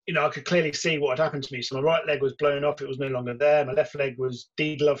I could clearly see what had happened to me. So my right leg was blown off. It was no longer there. My left leg was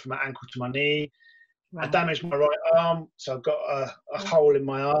degloved from my ankle to my knee. Wow. I damaged my right arm. So I've got a hole in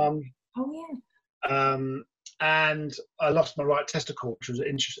my arm. Oh, yeah. And I lost my right testicle, which was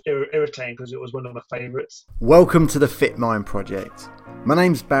irritating because it was one of my favourites. Welcome to the Fit Mind Project. My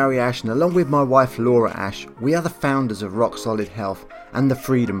name's Barry Ash, and along with my wife Laura Ash, we are the founders of Rock Solid Health and the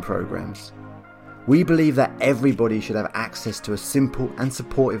Freedom Programs. We believe that everybody should have access to a simple and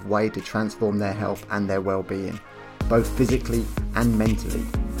supportive way to transform their health and their well-being, both physically and mentally,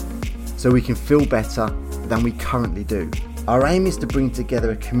 so we can feel better than we currently do. Our aim is to bring together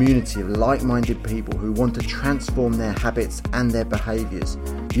a community of like-minded people who want to transform their habits and their behaviours,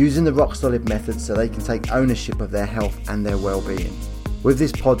 using the Rock Solid method so they can take ownership of their health and their well-being. With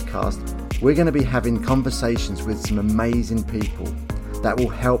this podcast, we're going to be having conversations with some amazing people that will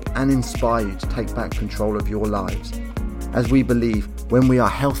help and inspire you to take back control of your lives, as we believe when we are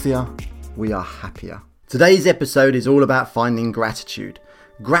healthier, we are happier. Today's episode is all about finding gratitude.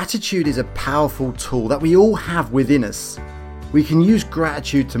 Gratitude is a powerful tool that we all have within us. We can use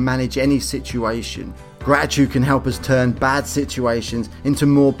gratitude to manage any situation. Gratitude can help us turn bad situations into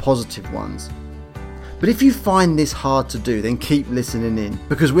more positive ones. But if you find this hard to do, then keep listening in,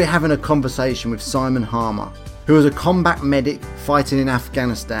 because we're having a conversation with Simon Harmer, who is a combat medic fighting in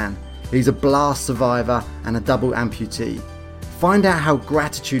Afghanistan. He's a blast survivor and a double amputee. Find out how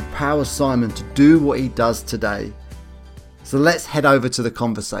gratitude powers Simon to do what he does today. So let's head over to the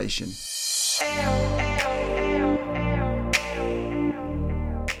conversation.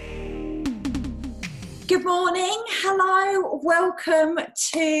 Good morning. Hello. Welcome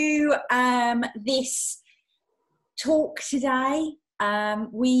to this talk today.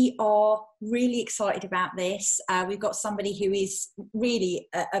 We are really excited about this. We've got somebody who is really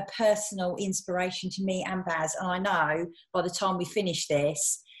a personal inspiration to me and Baz. And I know by the time we finish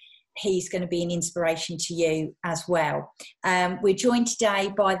this, he's going to be an inspiration to you as well. We're joined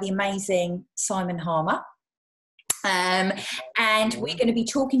today by the amazing Simon Harmer. And we're going to be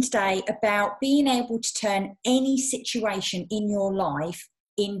talking today about being able to turn any situation in your life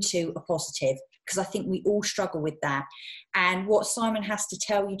into a positive, because I think we all struggle with that. And what Simon has to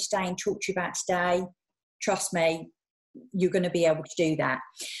tell you today and talk to you about today, trust me, you're going to be able to do that.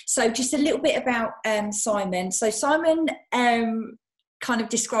 So just a little bit about Simon. So Simon kind of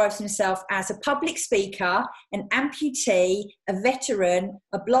describes himself as a public speaker, an amputee, a veteran,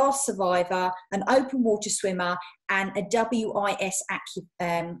 a blast survivor, an open water swimmer, and a WIS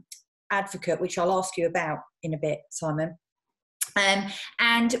advocate, which I'll ask you about in a bit, Simon.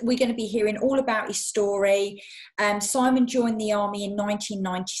 And we're going to be hearing all about his story. Simon joined the army in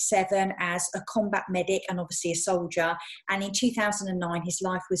 1997 as a combat medic and obviously a soldier. And in 2009, his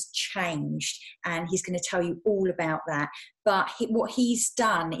life was changed, and he's going to tell you all about that. But what he's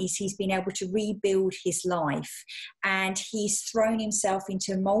done is he's been able to rebuild his life, and he's thrown himself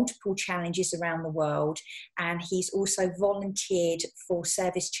into multiple challenges around the world. And he's also volunteered for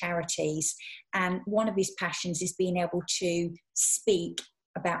service charities. And one of his passions is being able to speak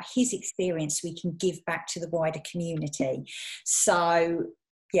about his experience we can give back to the wider community. So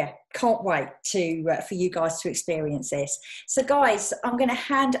yeah, can't wait for you guys to experience this. So guys, I'm going to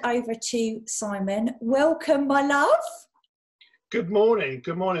hand over to Simon. Welcome, my love. Good morning.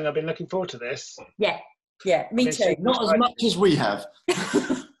 Good morning. I've been looking forward to this. Yeah, me too. Not as much as we have.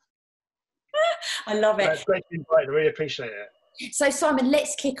 I love it. That's great to be invited. I really appreciate it. So Simon,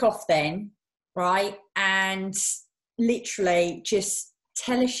 let's kick off then, right? And literally just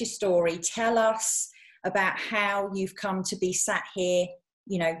tell us your story. Tell us about how you've come to be sat here,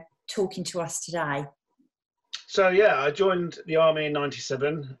 talking to us today. So yeah, I joined the army in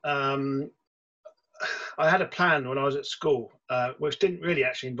 97. I had a plan when I was at school, which didn't really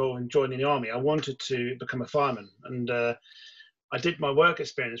actually involve in joining the army. I wanted to become a fireman, and I did my work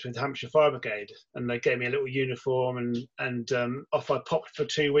experience with Hampshire Fire Brigade, and they gave me a little uniform, and off I popped for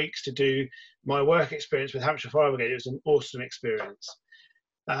 2 weeks to do my work experience with Hampshire Fire Brigade. It was an awesome experience.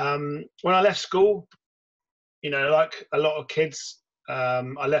 When I left school, like a lot of kids,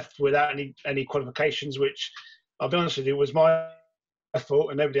 I left without any qualifications, which I'll be honest with you was my fault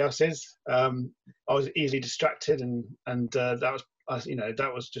and nobody else's. I was easily distracted, and that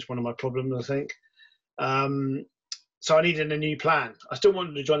was just one of my problems, I think. So I needed a new plan. I still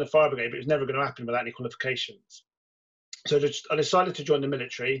wanted to join the fire brigade, but it was never going to happen without any qualifications. So I decided to join the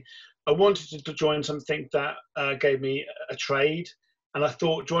military. I wanted to join something that gave me a trade, and I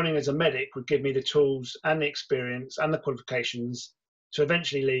thought joining as a medic would give me the tools and the experience and the qualifications to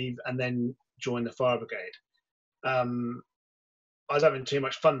eventually leave and then join the fire brigade. I was having too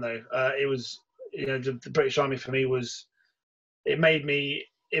much fun though. It was, the British Army for me it made me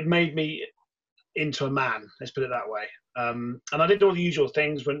it made me into a man, let's put it that way. And I did all the usual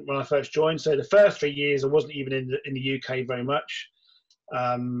things when I first joined. So the first 3 years, I wasn't even in the UK very much.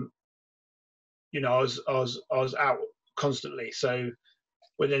 You know, I was out constantly. So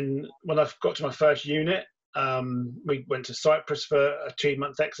when I got to my first unit, we went to Cyprus for a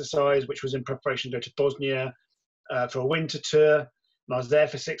 2-month exercise, which was in preparation to go to Bosnia for a winter tour. And I was there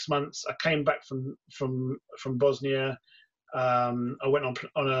for 6 months. I came back from Bosnia. I went on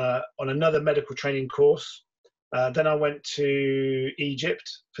another medical training course. Then I went to Egypt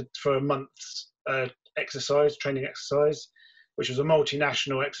for a month's training exercise, which was a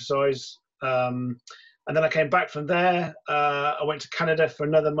multinational exercise. And then I came back from there. I went to Canada for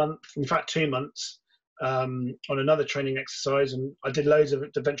another month, in fact 2 months, on another training exercise. And I did loads of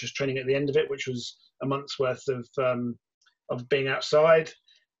adventurous training at the end of it, which was a month's worth of being outside.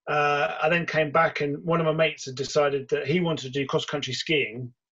 I then came back, and one of my mates had decided that he wanted to do cross-country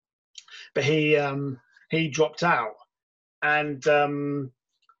skiing, but he dropped out. And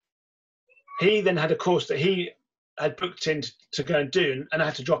he then had a course that he had booked in to go and do, and I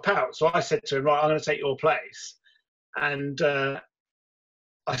had to drop out. So I said to him, right, I'm going to take your place. And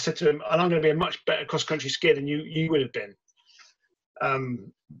I said to him, and I'm going to be a much better cross-country skier than you would have been.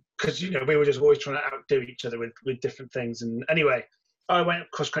 Because, you know, we were just always trying to outdo each other with different things. And anyway, I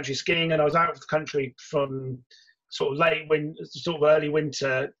went cross-country skiing, and I was out of the country from sort of early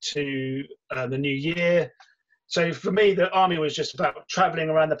winter to the new year. So for me, the army was just about traveling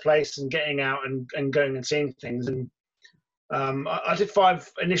around the place and getting out and going and seeing things. And I did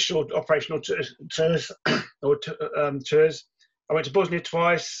 5 initial operational tours. I went to Bosnia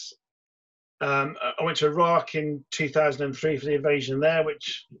twice. I went to Iraq in 2003 for the invasion there,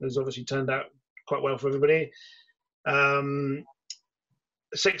 which has obviously turned out quite well for everybody.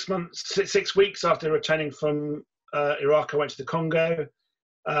 6 weeks after returning from Iraq, I went to the Congo.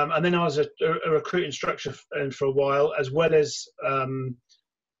 And then I was a recruit instructor for a while, as well as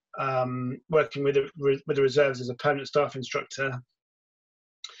working with the reserves as a permanent staff instructor.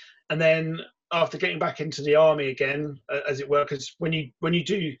 And then after getting back into the army again, as it were, because when you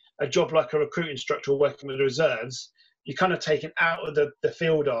do a job like a recruit instructor or working with the reserves, you're kind of taken out of the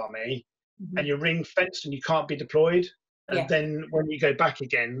field army, mm-hmm. and you're ring fenced and you can't be deployed. And yeah. Then when you go back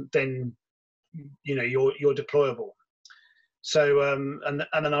again, then you know you're deployable. So and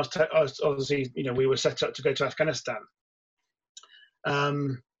then I was obviously, you know, we were set up to go to Afghanistan.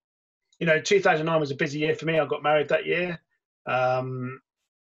 You know, 2009 was a busy year for me. I got married that year on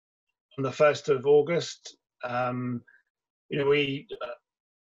the 1st of August. You know, we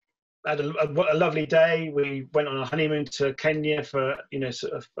had a lovely day. We went on a honeymoon to Kenya for, you know,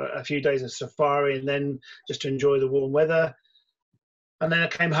 sort of a few days of safari, and then just to enjoy the warm weather. And then I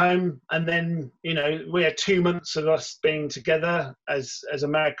came home, and then, you know, we had 2 months of us being together as a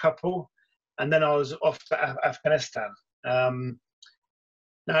married couple. And then I was off to Afghanistan.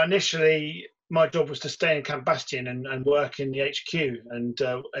 Now, initially, my job was to stay in Camp Bastion and work in the HQ and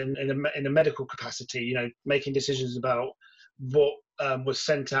in a medical capacity, you know, making decisions about what was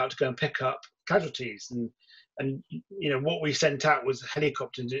sent out to go and pick up casualties. And you know, what we sent out was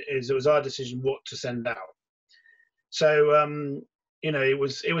helicopters. It was our decision what to send out. So, you know, it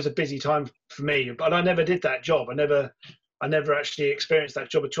was a busy time for me, but I never did that job. I never actually experienced that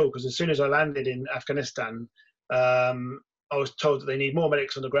job at all, because as soon as I landed in Afghanistan, I was told that they need more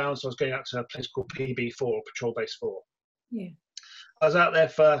medics on the ground, so I was going out to a place called PB4, Patrol Base 4. Yeah. I was out there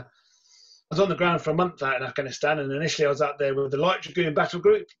I was on the ground for a month out in Afghanistan, and initially I was out there with the Light Dragoon Battle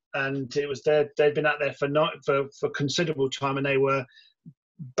Group, and it was they'd been out there for considerable time, and they were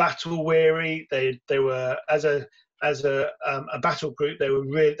battle weary. They were as a battle group, they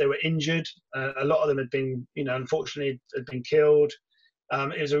were injured. A lot of them had been, you know, unfortunately had been killed.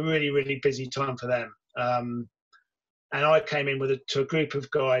 It was a really, really busy time for them. And I came in to a group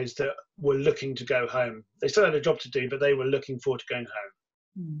of guys that were looking to go home. They still had a job to do, but they were looking forward to going home.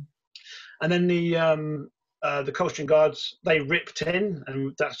 Mm. And then the Coldstream Guards, they ripped in,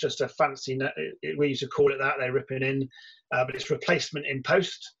 and that's just a fancy, we used to call it that, they're ripping in, but it's replacement in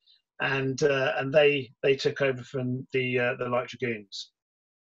post. And they took over from the Light Dragoons.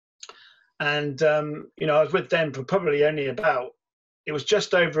 And, you know, I was with them for probably only it was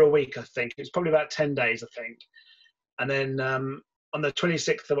just over a week, I think. It was probably about 10 days, I think. And then on the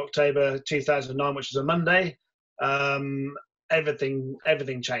 26th of October 2009, which was a Monday, everything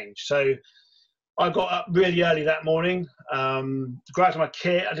changed. So I got up really early that morning, grabbed my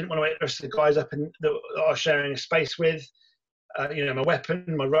kit. I didn't want to wake the rest of the guys up that I was sharing a space with. You know, my weapon,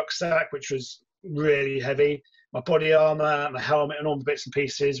 my rucksack, which was really heavy, my body armor, my helmet, and all the bits and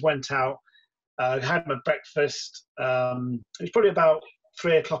pieces. Went out, had my breakfast. It was probably about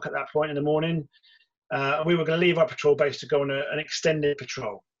 3 o'clock at that point in the morning. We were going to leave our patrol base to go on an extended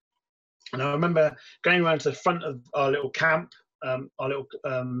patrol. And I remember going around to the front of our little camp, our little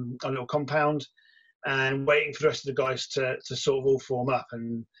compound, and waiting for the rest of the guys to sort of all form up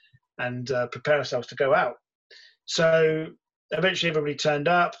and prepare ourselves to go out. So eventually everybody turned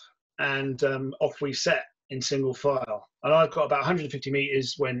up, and off we set in single file. And I got about 150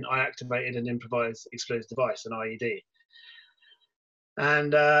 meters when I activated an improvised explosive device, an IED.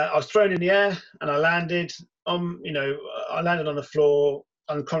 And I was thrown in the air, and I landed on the floor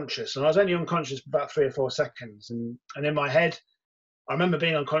unconscious. And I was only unconscious for about 3 or 4 seconds. And in my head, I remember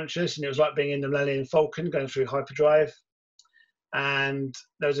being unconscious, and it was like being in the Millennium Falcon going through hyperdrive. And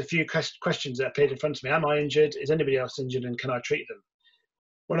there was a few questions that appeared in front of me. Am I injured? Is anybody else injured? And can I treat them?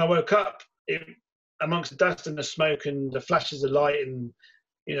 When I woke up, amongst the dust and the smoke and the flashes of light, and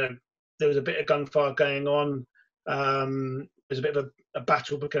there was a bit of gunfire going on. There's a bit of a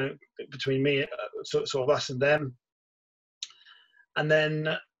battle between me, sort of us and them. And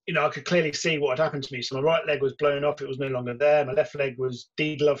then, I could clearly see what had happened to me. So my right leg was blown off. It was no longer there. My left leg was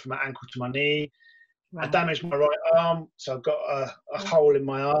degloved from my ankle to my knee. Wow. I damaged my right arm. So I've got a hole in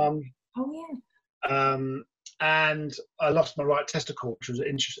my arm. Oh, yeah. And I lost my right testicle, which was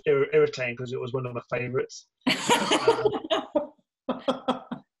irritating because it was one of my favourites.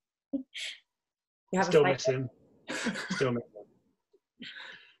 Still miss him.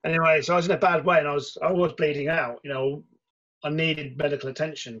 Anyway, so I was in a bad way, and I was bleeding out. I needed medical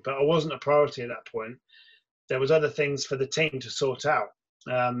attention, but I wasn't a priority at that point. There was other things for the team to sort out.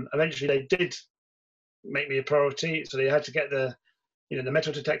 Eventually, they did make me a priority, so they had to get the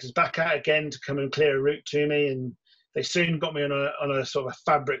metal detectors back out again to come and clear a route to me, and they soon got me on a sort of a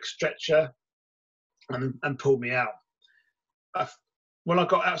fabric stretcher and pulled me out. When I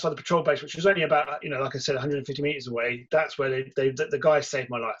got outside the patrol base, which was only about, like I said, 150 meters away, that's where the guys saved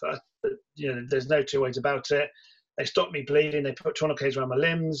my life. There's no two ways about it. They stopped me bleeding. They put tourniquets around my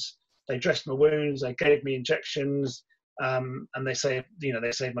limbs. They dressed my wounds. They gave me injections, and they saved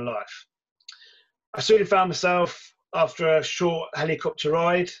my life. I soon found myself, after a short helicopter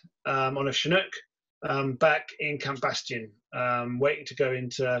ride on a Chinook, back in Camp Bastion, waiting to go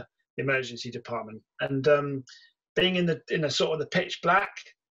into the emergency department. And being in the sort of the pitch black,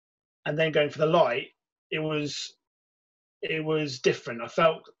 and then going for the light, it was different. I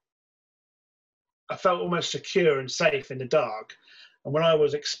felt almost secure and safe in the dark. And when I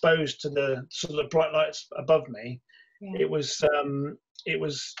was exposed to the sort of bright lights above me, yeah.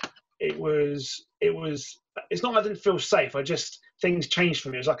 It's not I didn't feel safe. Things changed for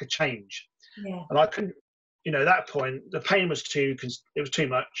me. It was like a change. Yeah. And I couldn't, at that point, the pain was too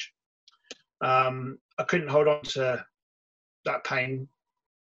much. I couldn't hold on to that pain.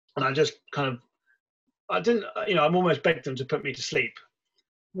 And I just I almost begged them to put me to sleep.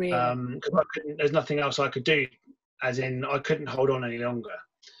 Really? Because there's nothing else I could do, as in I couldn't hold on any longer.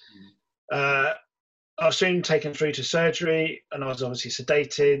 I was soon taken through to surgery, and I was obviously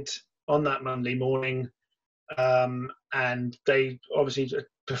sedated on that Monday morning. And they obviously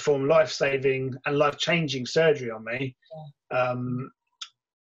performed life-saving and life-changing surgery on me. Yeah.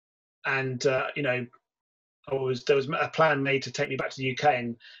 There was a plan made to take me back to the UK,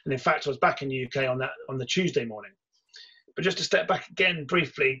 and in fact I was back in the UK on the Tuesday morning. But just to step back again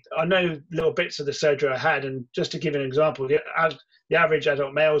briefly, I know little bits of the surgery I had, and just to give an example, the average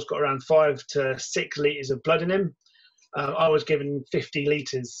adult male's got around 5 to 6 litres of blood in him. I was given 50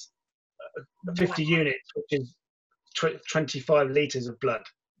 litres, 50 units, which is 25 litres of blood.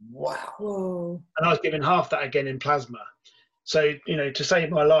 Wow. Whoa. And I was given half that again in plasma. So, to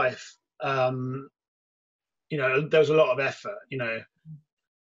save my life, there was a lot of effort,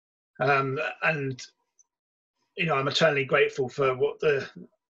 and I'm eternally grateful for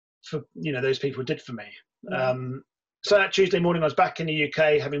those people did for me. Yeah. So that Tuesday morning, I was back in the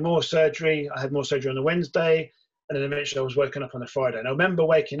UK having more surgery. I had more surgery on the Wednesday, and then eventually I was woken up on the Friday. And I remember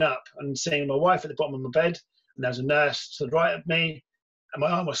waking up and seeing my wife at the bottom of my bed, and there was a nurse to the right of me, and my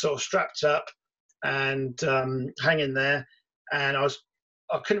arm was sort of strapped up and hanging there, and I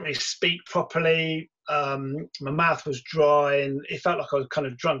couldn't really speak properly. My mouth was dry, and it felt like I was kind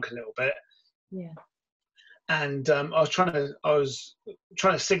of drunk a little bit. Yeah. And I was trying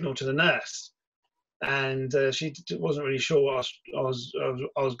to signal to the nurse, and she wasn't really sure what I was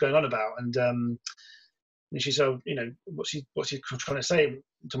going on about. And she said, what's he trying to say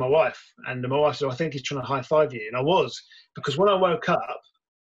to my wife? And my wife said, I think he's trying to high five you. And I was, because when I woke up,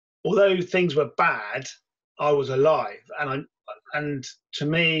 although things were bad, I was alive, and to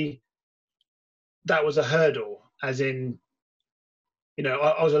me, that was a hurdle, as in,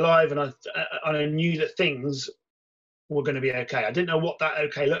 I was alive, and I knew that things were going to be okay. I didn't know what that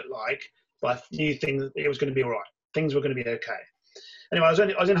okay looked like, but I knew it was going to be all right. Things were going to be okay. Anyway, I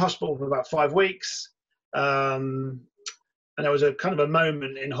was in hospital for about 5 weeks. And there was a kind of a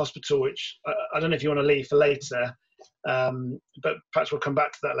moment in hospital, which I don't know if you want to leave for later, but perhaps we'll come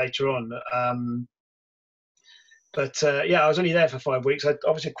back to that later on. Yeah, I was only there for 5 weeks. I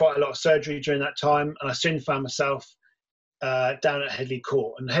obviously had quite a lot of surgery during that time, and I soon found myself down at Headley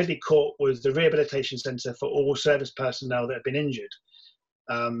Court. And Headley Court was the rehabilitation centre for all service personnel that had been injured.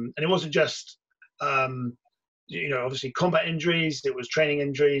 And it wasn't just, obviously combat injuries, it was training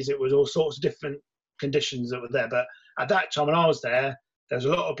injuries, it was all sorts of different conditions that were there. But at that time when I was there was a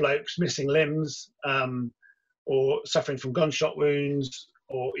lot of blokes missing limbs, or suffering from gunshot wounds,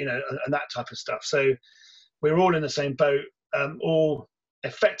 or, and that type of stuff. So we were all in the same boat, all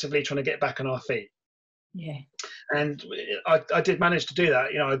effectively trying to get back on our feet. Yeah. And I did manage to do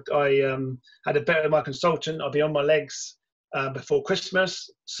that. I had a bet with my consultant. I'll be on my legs before Christmas.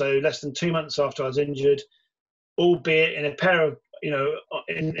 So less than 2 months after I was injured, albeit in a pair of,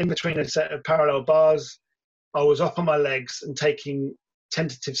 in between a set of parallel bars, I was up on my legs and taking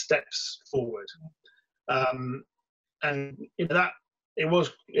tentative steps forward. And that it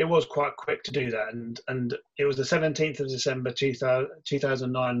was quite quick to do that. And it was the 17th of December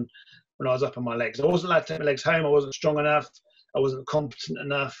 2009 when I was up on my legs. I wasn't allowed to take my legs home. I wasn't strong enough. I wasn't competent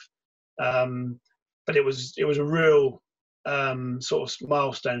enough. But it was a real sort of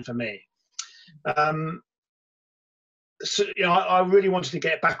milestone for me. So I really wanted to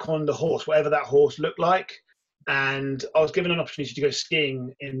get back on the horse, whatever that horse looked like, and I was given an opportunity to go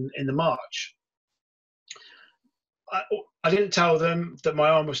skiing in the March. I didn't tell them that my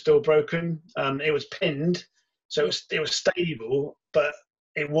arm was still broken. It was pinned, so it was stable, but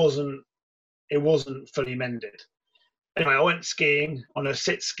it wasn't fully mended. Anyway, I went skiing on a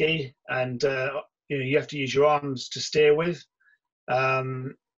sit ski, and you have to use your arms to steer with.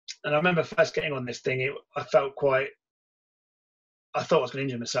 And I remember first getting on this thing, I thought I was going to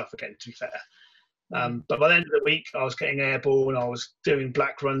injure myself again, to be fair. But by the end of the week, I was getting airborne, I was doing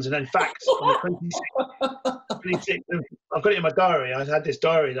black runs, and in fact, on the 26th I've got it in my diary. I had this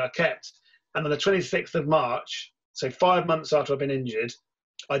diary that I kept, and on the 26th of March, so 5 months after I've been injured,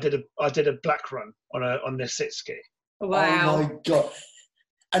 I did a black run on this sit ski. Wow! Oh my God!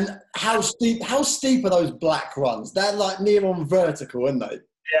 And how steep are those black runs? They're like near on vertical, aren't they?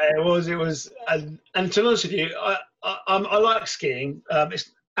 Yeah, it was, and to be honest with you, I like skiing.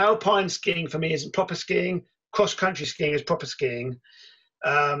 Alpine skiing for me isn't proper skiing. Cross-country skiing is proper skiing.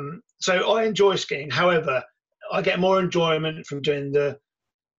 So I enjoy skiing. However, I get more enjoyment from doing the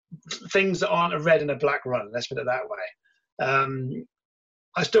things that aren't a red and a black run. Let's put it that way.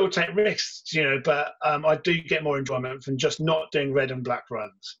 I still take risks, but I do get more enjoyment from just not doing red and black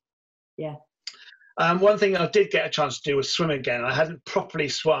runs. Yeah. One thing I did get a chance to do was swim again. I hadn't properly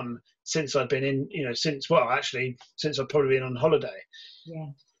swum since I'd been in, since I'd probably been on holiday. Yeah.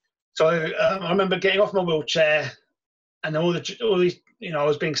 So I remember getting off my wheelchair, and all these, I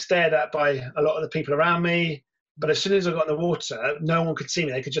was being stared at by a lot of the people around me. But as soon as I got in the water, no one could see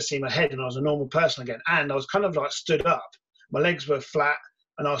me. They could just see my head, and I was a normal person again. And I was kind of like stood up. My legs were flat,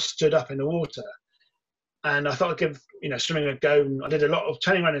 and I was stood up in the water. And I thought I'd give, swimming a go. I did a lot of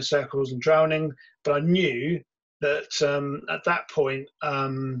turning around in circles and drowning. But I knew that at that point,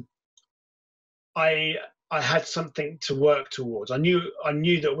 I had something to work towards. I knew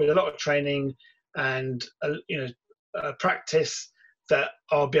that with a lot of training and practice, that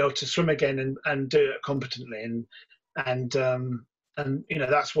I'll be able to swim again and do it competently. And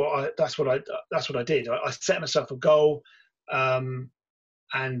that's what I did. I set myself a goal, and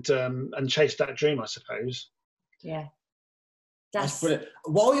chased that dream, I suppose. Yeah. That's brilliant.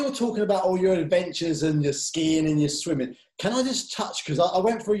 While you're talking about all your adventures and your skiing and your swimming, can I just touch, because I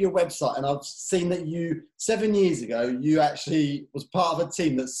went through your website and I've seen that 7 years ago, you actually was part of a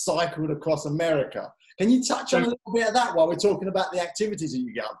team that cycled across America. Can you touch on a little bit of that while we're talking about the activities that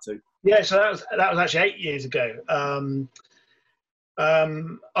you get up to? Yeah, so that was actually 8 years ago.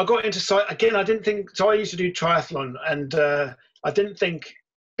 I got into again. I didn't think so. I used to do triathlon, and I didn't think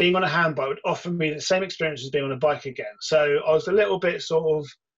being on a handbike would offer me the same experience as being on a bike again. So I was a little bit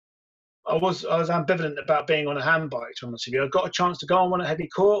I was ambivalent about being on a handbike, to be honest with you. I got a chance to go on one at Headley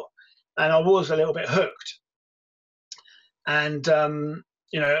Court, and I was a little bit hooked. And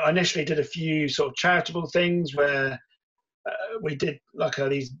I initially did a few sort of charitable things where we did like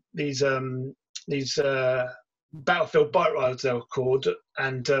these battlefield bike rides, they were called,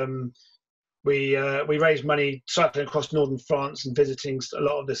 and we raised money cycling across northern France and visiting a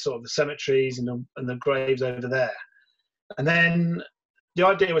lot of the cemeteries and the graves over there. And then the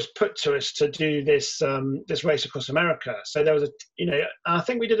idea was put to us to do this this race across America. So there was I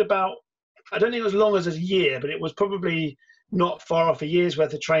think we did about, I don't think it was long as a year, but it was probably not far off a year's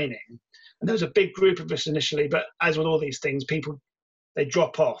worth of training. And there was a big group of us initially, but as with all these things, people, they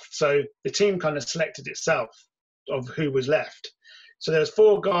drop off. So the team kind of selected itself of who was left. So there was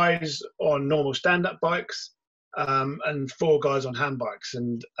 4 guys on normal stand-up bikes, and 4 guys on hand bikes.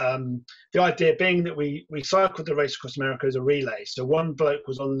 And the idea being that we cycled the race across America as a relay. So one bloke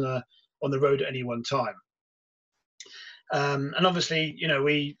was on the road at any one time. And obviously,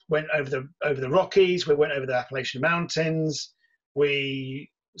 we went over the Rockies, we went over the Appalachian Mountains, we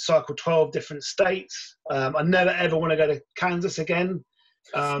cycled 12 different states. I never ever want to go to Kansas again.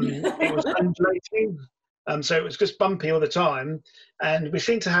 It was undulating, so it was just bumpy all the time, and we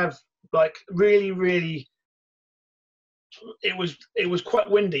seemed to have like really. It was quite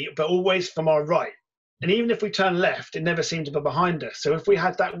windy, but always from our right. And even if we turned left, it never seemed to be behind us. So if we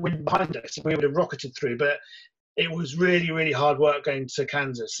had that wind behind us, we would have rocketed through. But it was really hard work going to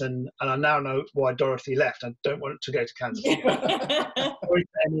Kansas, and I now know why Dorothy left. I don't want to go to Kansas.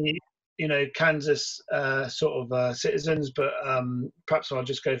 Any Kansas sort of citizens, but perhaps I'll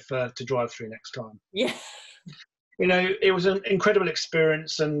just go to drive through next time. Yeah. It was an incredible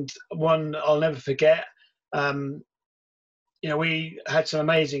experience, and one I'll never forget. We had some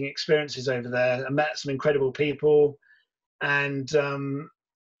amazing experiences over there and met some incredible people, and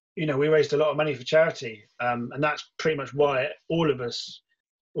we raised a lot of money for charity, and that's pretty much why all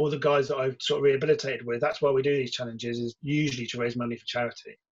the guys that I've sort of rehabilitated with, that's why we do these challenges, is usually to raise money for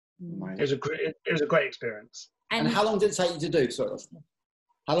charity. Right. It was a great experience. And how long did it take you to do? Sorry,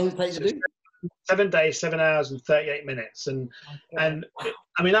 how long did it take you to do? 7 days, 7 hours and 38 minutes, and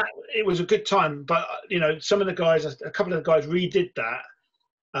it was a good time. But some of the guys, a couple of the guys redid that.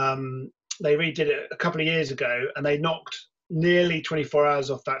 They redid it a couple of years ago, and they knocked nearly 24 hours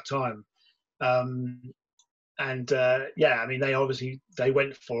off that time. They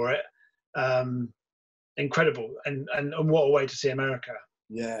went for it. Incredible, and what a way to see America.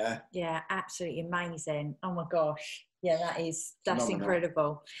 Yeah, absolutely amazing. Oh my gosh, yeah, that's Phenomenal.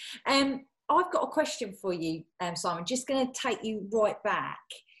 incredible. I've got a question for you, Simon. Just going to take you right back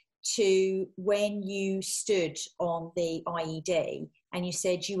to when you stood on the IED and you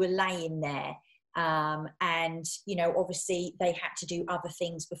said you were laying there, and obviously they had to do other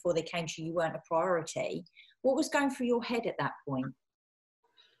things before they came to you. You weren't a priority. What was going through your head at that point?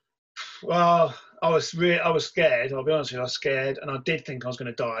 Well, I was scared. I'll be honest with you, I was scared, and I did think I was going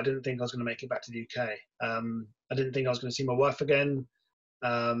to die. I didn't think I was going to make it back to the UK. I didn't think I was going to see my wife again.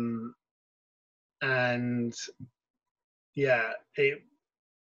 And yeah,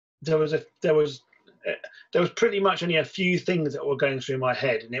 there was pretty much only a few things that were going through my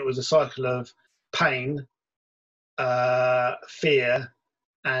head, and it was a cycle of pain, fear,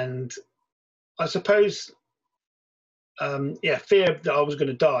 and I suppose fear that I was going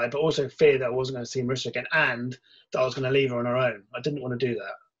to die, but also fear that I wasn't going to see Marissa again, and that I was going to leave her on her own. I didn't want to do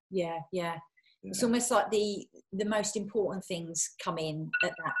that. Yeah. It's almost like the most important things come in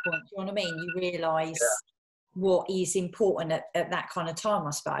at that point. Do you know what I mean? You realise what is important at that kind of time, I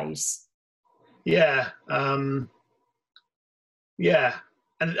suppose. Yeah. And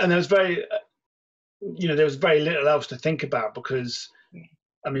there was very, there was very little else to think about, because,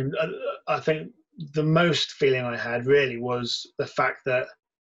 I think the most feeling I had really was the fact that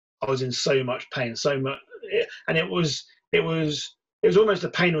I was in so much pain, and it was almost the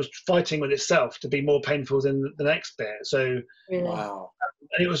pain was fighting with itself to be more painful than the next bit. So, really? Wow.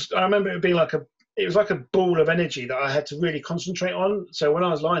 And I remember it being like a ball of energy that I had to really concentrate on. So when I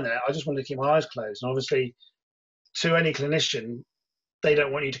was lying there, I just wanted to keep my eyes closed. And obviously, to any clinician, they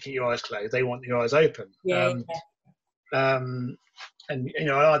don't want you to keep your eyes closed. They want your eyes open. Yeah. And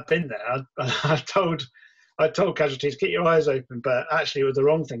I'd been there. I told casualties, keep your eyes open, but actually it was the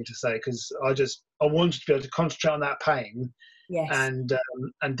wrong thing to say, because I wanted to be able to concentrate on that pain. Yes.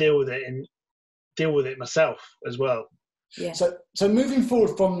 And deal with it myself as well. Yeah. So moving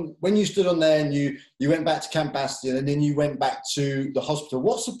forward from when you stood on there and you went back to Camp Bastion and then you went back to the hospital,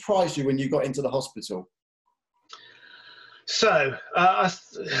 what surprised you when you got into the hospital? So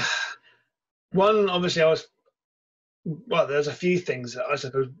there's a few things, I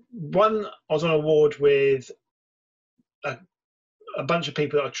suppose. One, I was on a ward with a bunch of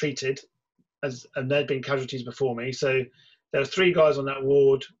people that I treated, and they'd been casualties before me. So there were 3 guys on that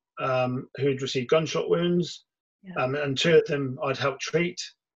ward who'd received gunshot wounds, and 2 of them I'd helped treat.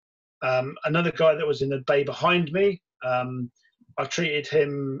 Another guy that was in the bay behind me, I treated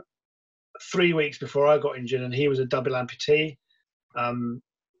him 3 weeks before I got injured, and he was a double amputee.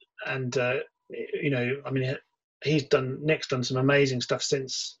 Nick's done some amazing stuff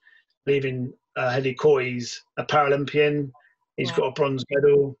since leaving Hedy Coy. He's a Paralympian. He's got a bronze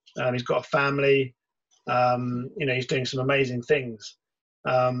medal. He's got a family. He's doing some amazing things.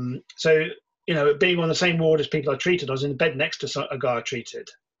 So, being on the same ward as people I treated, I was in bed next to a guy I treated.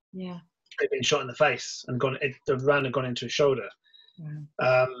 Yeah. He'd been shot in the face and the round had gone into his shoulder.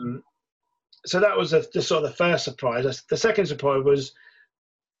 Yeah. So that was the sort of the first surprise. The second surprise was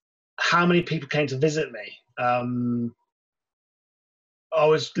how many people came to visit me. I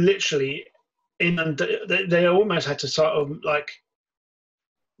was literally they almost had to sort of like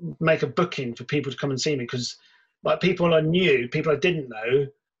make a booking for people to come and see me, because like people I knew, people I didn't know,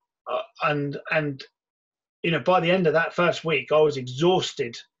 and by the end of that first week, I was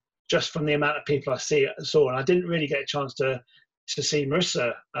exhausted just from the amount of people I saw, and I didn't really get a chance to see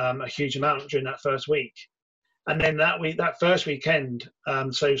Marissa a huge amount during that first week. And then that first weekend,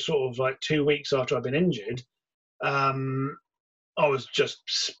 so sort of like 2 weeks after I'd been injured, I was just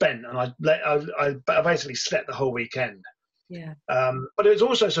spent, and I basically slept the whole weekend. Yeah. But it was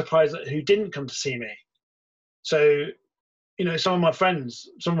also a surprise that who didn't come to see me. So, some of my friends,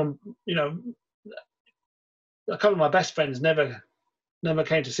 a couple of my best friends never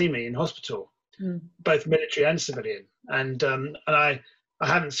came to see me in hospital, both military and civilian. And I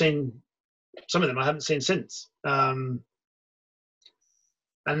haven't seen some of them. I haven't seen since. And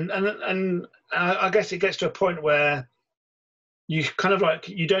I guess it gets to a point where you kind of like,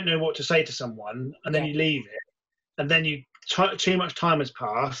 you don't know what to say to someone, and then you leave it, and then too much time has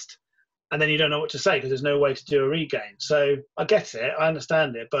passed, and then you don't know what to say because there's no way to do a regain. So I get it, I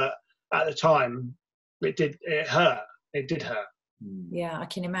understand it, but at the time it hurt. It did hurt. Yeah, I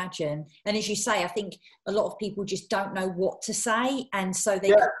can imagine. And as you say, I think a lot of people just don't know what to say, and so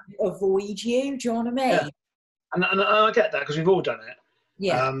they avoid you. Do you know what I mean? Yeah. And I get that, because we've all done it.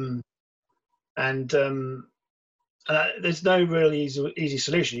 Yeah. And there's no really easy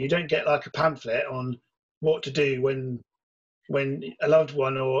solution. You don't get like a pamphlet on what to do when a loved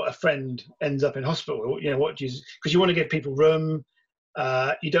one or a friend ends up in hospital. Because you want to give people room.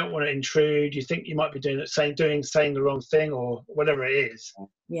 You don't want to intrude. You think you might be saying the wrong thing or whatever it is.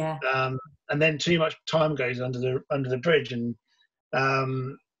 Yeah. And then too much time goes under the bridge, and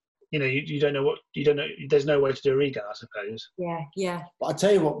you don't know. There's no way to do a regain, I suppose. Yeah, yeah. But I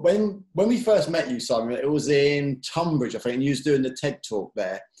tell you what, when we first met you, Simon, it was in Tunbridge, I think, and you was doing the TED Talk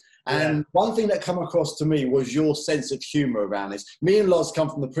there. And one thing that came across to me was your sense of humour around this. Me and Loz come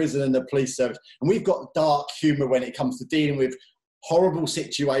from the prison and the police service, and we've got dark humour when it comes to dealing with horrible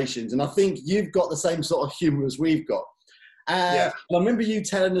situations. And I think you've got the same sort of humour as we've got. And I remember you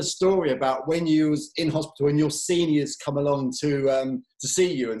telling a story about when you was in hospital and your seniors come along to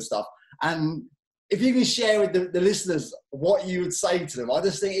see you and stuff. And if you can share with the listeners what you would say to them, I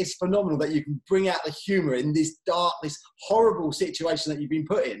just think it's phenomenal that you can bring out the humour in this dark, this horrible situation that you've been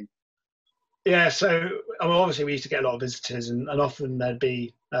put in. Yeah, so obviously we used to get a lot of visitors, and often there'd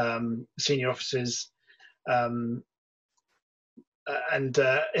be senior officers, and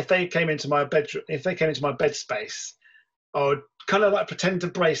if they came into my bed space, I would kind of like pretend to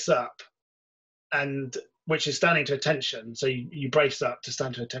brace up, and which is standing to attention. So you brace up to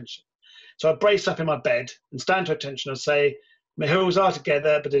stand to attention. So I brace up in my bed and stand to attention. I'd say, my heels are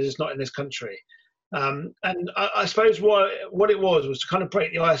together, but it is not in this country. And I suppose what it was to kind of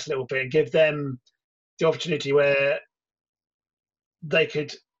break the ice a little bit and give them the opportunity where they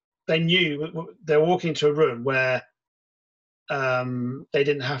knew they were walking into a room where they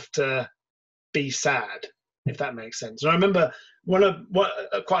didn't have to be sad, if that makes sense. And I remember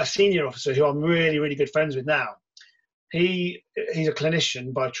quite a senior officer who I'm really, really good friends with now. He's a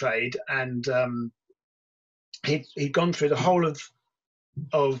clinician by trade, and he'd gone through the whole of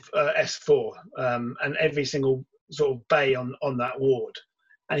S4 and every single sort of bay on that ward,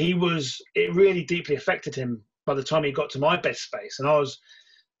 and it really deeply affected him by the time he got to my bed space. And I was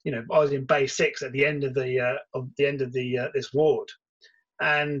in bay 6 at the end of this ward,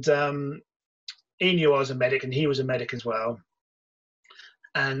 and he knew I was a medic, and he was a medic as well,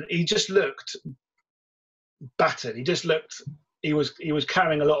 and he just looked battered. He was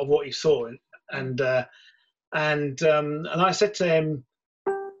carrying a lot of what he saw, and I said to him,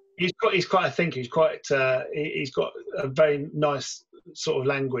 he's quite a thinker. He's got a very nice sort of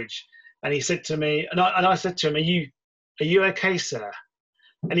language, and he said to me, and I said to him, "Are you okay, sir?"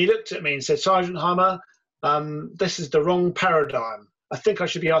 And he looked at me and said, "Sergeant Hammer, this is the wrong paradigm. I think I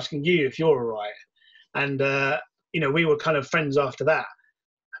should be asking you if you're all right." And we were kind of friends after that.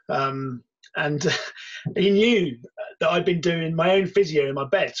 and he knew that I'd been doing my own physio in my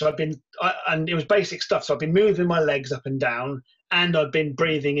bed. So and it was basic stuff. So I've been moving my legs up and down, and I've been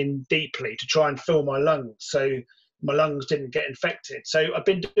breathing in deeply to try and fill my lungs, so my lungs didn't get infected. So I've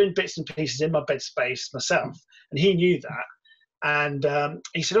been doing bits and pieces in my bed space myself, and he knew that. And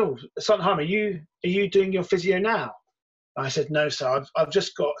he said, "Oh, Sergeant Harm, are you doing your physio now?" I said, "No, sir. I've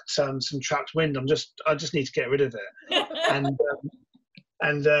just got some trapped wind. I just need to get rid of it."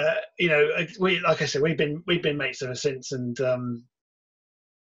 And you know, like I said, we've been mates ever since. And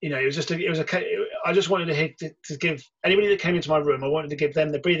you know, I just wanted to give anybody that came into my room, I wanted to give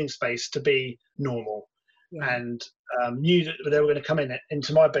them the breathing space to be normal, and knew that they were going to come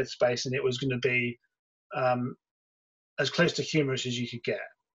into my bed space, and it was going to be as close to humorous as you could get.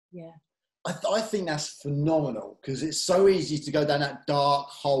 Yeah. I think that's phenomenal, because it's so easy to go down that dark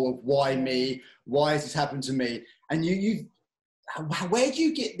hole of why me, why has this happened to me? And where do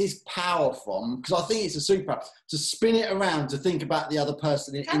you get this power from? Because I think it's a superpower to spin it around, to think about the other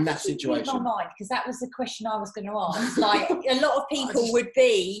person in that situation. In my mind, because that was the question I was going to ask. Like, a lot of people would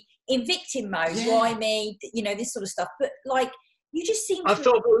be in victim mode. Yeah. Why me? You know, this sort of stuff. But like, you just seem. I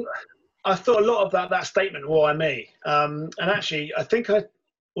thought a lot of that statement, "Why me?" And actually, I think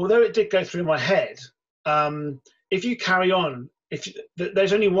although it did go through my head, if you carry on,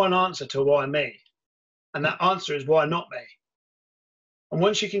 there's only one answer to why me, and that answer is why not me. And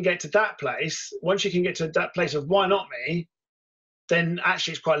once you can get to that place of why not me, then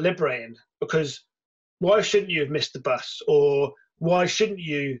actually it's quite liberating, because why shouldn't you have missed the bus? Or why shouldn't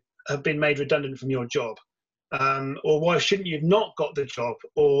you have been made redundant from your job? Or why shouldn't you have not got the job?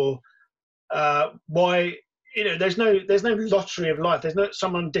 Or why, you know, there's no lottery of life. There's no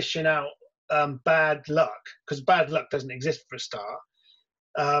someone dishing out bad luck, because bad luck doesn't exist for a start.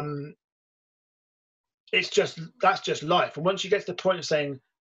 That's just life. And once you get to the point of saying,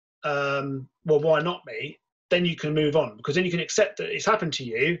 well, why not me? Then you can move on, because then you can accept that it's happened to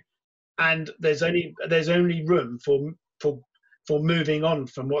you, and there's only room for moving on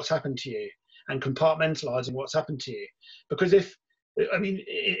from what's happened to you, and compartmentalizing what's happened to you. Because if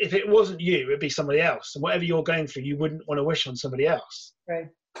it wasn't you, it'd be somebody else, and whatever you're going through, you wouldn't want to wish on somebody else. Right.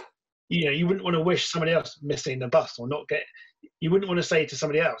 You know, you wouldn't want to wish somebody else missing the bus or not get. You wouldn't want to say to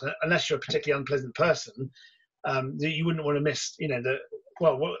somebody else, unless you're a particularly unpleasant person, that you wouldn't want to miss. You know,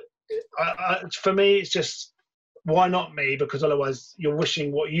 for me, it's just, why not me? Because otherwise, you're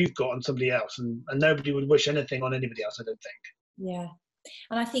wishing what you've got on somebody else, and nobody would wish anything on anybody else, I don't think. Yeah,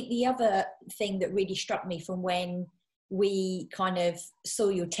 and I think the other thing that really struck me from when we kind of saw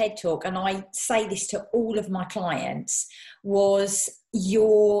your TED talk, and I say this to all of my clients, was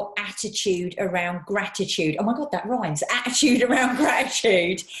your attitude around gratitude. Oh my God, that rhymes. Attitude around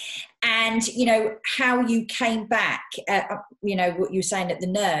gratitude. And, you know, how you came back, you know, what you were saying at the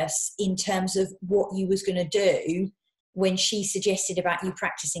nurse in terms of what you was going to do when she suggested about you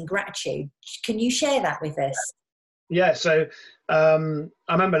practicing gratitude. Can you share that with us? Yeah, so I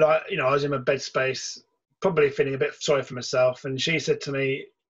remember, like, you know, I was in my bed space, probably feeling a bit sorry for myself, and she said to me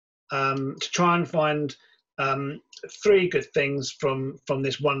to try and find 3 good things from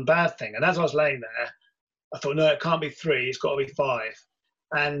this one bad thing. And as I was laying there, I thought, no, it can't be 3, it's got to be 5.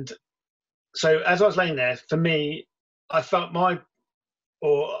 And so as I was laying there, for me, I felt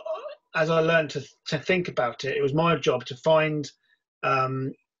as I learned to think about it, it was my job to find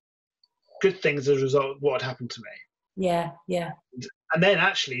good things as a result of what had happened to me. Yeah, yeah. And then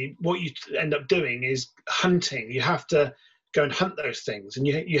actually what you end up doing is hunting. You have to go and hunt those things, and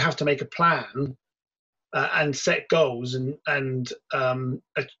you have to make a plan and set goals and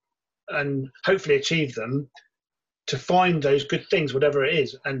hopefully achieve them, to find those good things, whatever it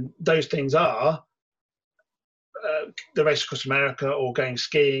is. And those things are the race across America, or going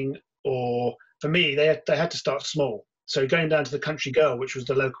skiing, or for me, they had to start small. So going down to the Country Girl, which was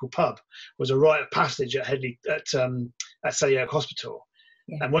the local pub, was a rite of passage at Selly Oak Hospital.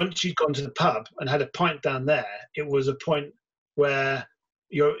 Yeah. And once you'd gone to the pub and had a pint down there, it was a point where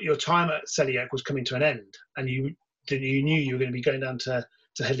your time at Selly Oak was coming to an end, and you knew you were going to be going down to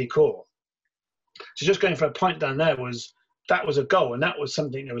Headley Court. So just going for a pint down there was a goal, and that was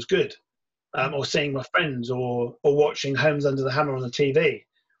something that was good. Or seeing my friends, or watching Homes Under the Hammer on the TV,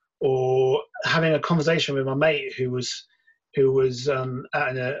 or having a conversation with my mate who was out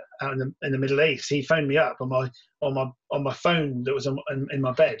in the Middle East. He phoned me up on my phone that was in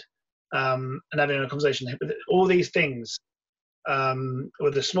my bed, and having a conversation. All these things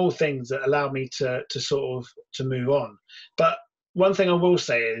were the small things that allowed me to move on. But one thing I will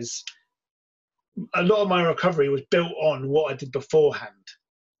say is, a lot of my recovery was built on what I did beforehand.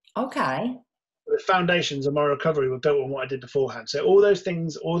 Okay. the foundations of my recovery were built on what I did beforehand. So all those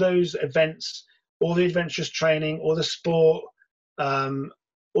things, all those events, all the adventurous training, all the sport,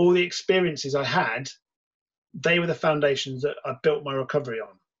 all the experiences I had, they were the foundations that I built my recovery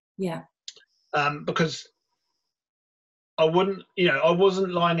on. Yeah. Because I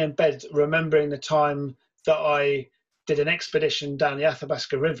wasn't lying in bed remembering the time that I did an expedition down the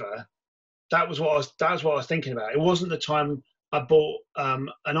Athabasca River. That was what I was thinking about. It wasn't the time I bought an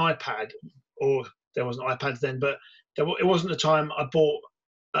iPad, or there wasn't iPads then, but it wasn't the time I bought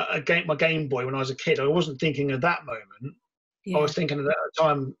my Game Boy when I was a kid. I wasn't thinking of that moment. Yeah. I was thinking of that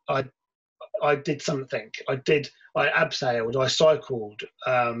time I did something. I abseiled, I cycled,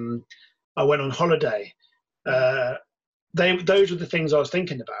 I went on holiday. Those were the things I was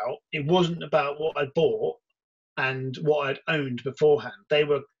thinking about. It wasn't about what I bought and what I'd owned beforehand.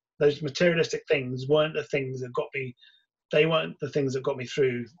 Those materialistic things weren't the things that got me. They weren't the things that got me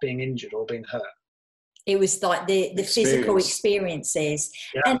through being injured or being hurt. It was like the physical experiences.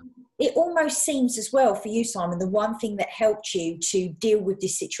 Yeah. And it almost seems as well for you, Simon, the one thing that helped you to deal with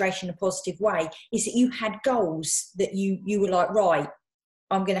this situation in a positive way is that you had goals that you were like, right,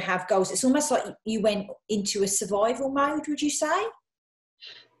 I'm going to have goals. It's almost like you went into a survival mode, would you say?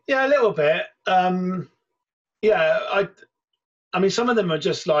 Yeah, a little bit. Yeah, I mean, some of them are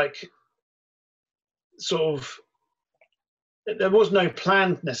just like sort of, there was no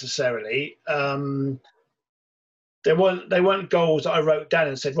plan necessarily. They weren't goals that I wrote down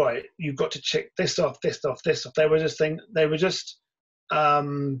and said, right, you've got to check this off, this off, this off. They were just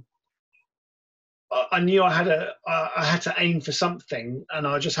I knew I had to aim for something, and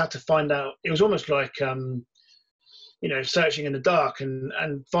I just had to find out. It was almost like searching in the dark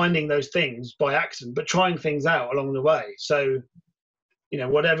and finding those things by accident, but trying things out along the way. So,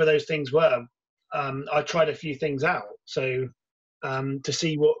 whatever those things were, I tried a few things out. So to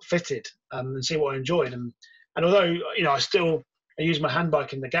see what fitted and see what I enjoyed. And although, I use my hand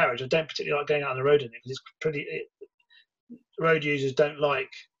bike in the garage, I don't particularly like going out on the road in it because road users don't like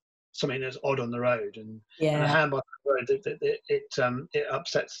something that's odd on the road. And a hand bike on the road, it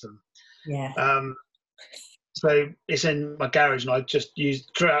upsets them. Yeah. So it's in my garage, and I just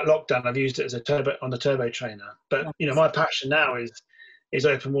throughout lockdown, I've used it as on the turbo trainer. But, my passion now is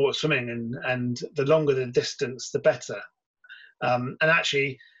open water swimming, and the longer the distance, the better. And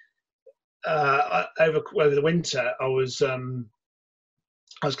actually, over the winter, I was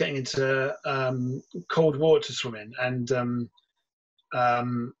getting into cold water swimming, and I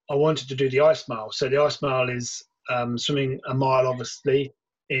wanted to do the ice mile. So the ice mile is swimming a mile, obviously,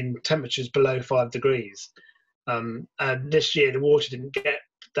 in temperatures below 5 degrees. And this year the water didn't get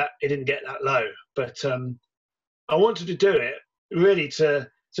that low. But I wanted to do it really so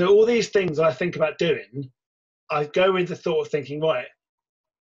all these things I think about doing, I go with the thought of thinking, right,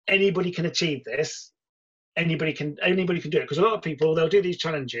 anybody can achieve this. Anybody can do it, because a lot of people, they'll do these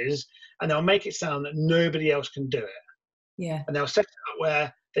challenges and they'll make it sound that nobody else can do it. Yeah. And they'll set it up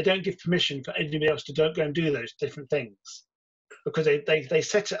where they don't give permission for anybody else to go and do those different things, because they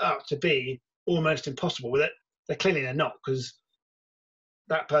set it up to be almost impossible. They're clearly they're not, because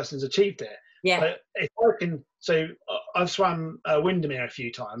that person's achieved it. Yeah. But if I can, so I've swum Windermere a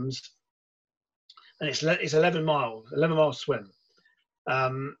few times, and it's 11 mile swim.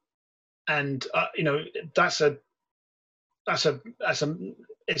 And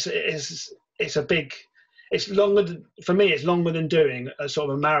it's longer than, for me, it's longer than doing a sort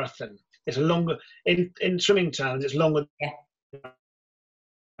of a marathon. It's a longer, in swimming terms, it's longer. Yeah.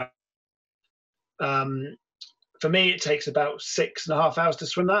 For me, it takes about 6.5 hours to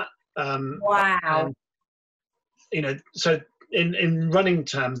swim that. Wow. And, so in running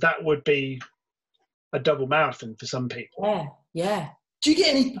terms, that would be a double marathon for some people. Yeah, yeah. Do you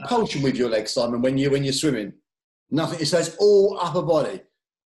get any propulsion with your legs, Simon, when you're swimming? Nothing. So it's all upper body.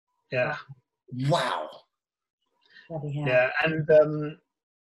 Yeah. Wow. Yeah, and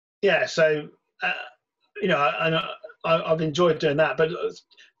so I've enjoyed doing that. But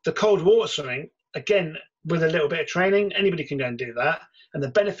the cold water swimming, again, with a little bit of training, anybody can go and do that, and the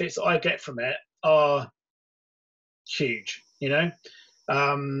benefits that I get from it are huge.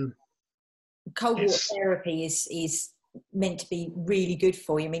 Cold water therapy is meant to be really good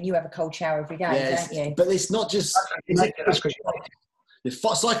for you. I mean, you have a cold shower every day, don't you? But it's not just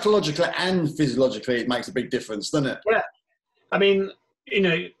psychologically and physiologically, it makes a big difference, doesn't it? Yeah. I mean,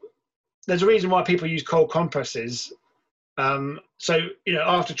 there's a reason why people use cold compresses. So,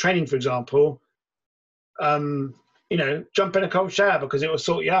 after training, for example, jump in a cold shower because it will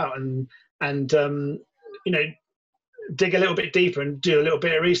sort you out, and dig a little bit deeper and do a little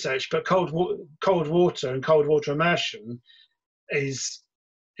bit of research. But cold water and cold water immersion is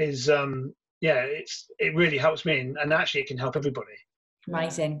yeah, it really helps me, and actually it can help everybody.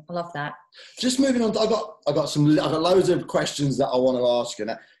 Amazing. I love that. Just moving on, I've got loads of questions that I want to ask you.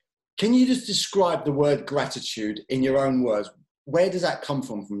 Now, can you just describe the word gratitude in your own words? Where does that come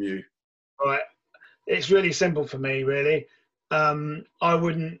from you? Right, it's really simple for me, really. I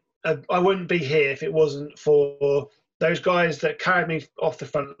wouldn't be here if it wasn't for those guys that carried me off the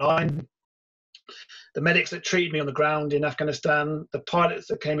front line, the medics that treated me on the ground in Afghanistan, the pilots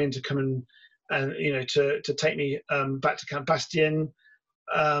that came in to come and to take me back to Camp Bastion,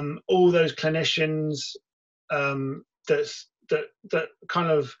 all those clinicians that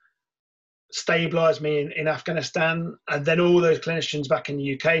kind of stabilised me in Afghanistan, and then all those clinicians back in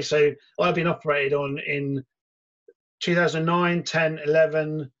the UK. So I've been operated on in 2009, 10,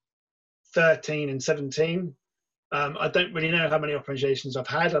 11, 13 and 17. I don't really know how many operations I've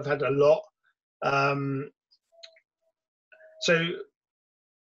had. I've had a lot. So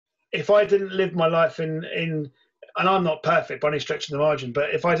if I didn't live my life in, and I'm not perfect by any stretch of the margin,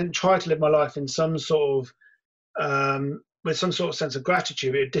 but if I didn't try to live my life in some sort of, with some sort of sense of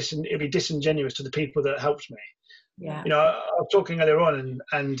gratitude, it'd be disingenuous to the people that helped me. Yeah. You know, I was talking earlier on,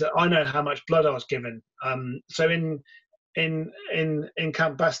 and I know how much blood I was given. So in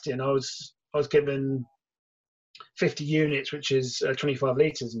Camp Bastion, I was given 50 units, which is 25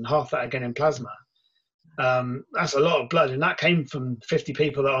 litres, and half that again in plasma. That's a lot of blood, and that came from 50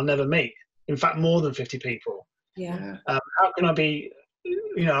 people that I'll never meet. In fact, more than 50 people. Yeah. How can I be,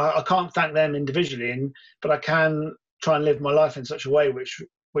 you know, I can't thank them individually, but I can try and live my life in such a way which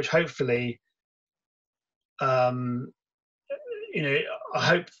hopefully, you know,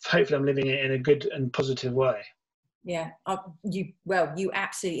 hopefully I'm living it in a good and positive way. Yeah, you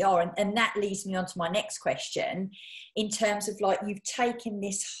absolutely are. And that leads me on to my next question, in terms of, like, you've taken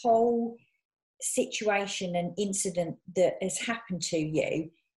this whole situation and incident that has happened to you,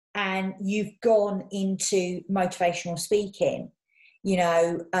 and you've gone into motivational speaking, you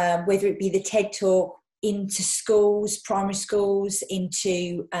know, whether it be the TED Talk, into schools, primary schools,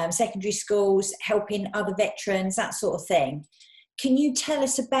 into secondary schools, helping other veterans, that sort of thing. Can you tell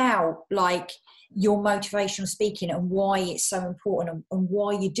us about, like, your motivational speaking and why it's so important and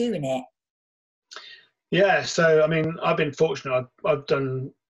why you're doing it? Yeah, so I mean, I've been fortunate. I've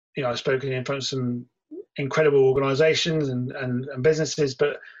done, you know, I've spoken in front of some incredible organisations and businesses,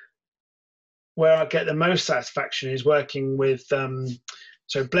 but where I get the most satisfaction is working with.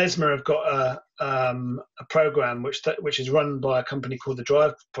 So Blesma have got a program which is run by a company called the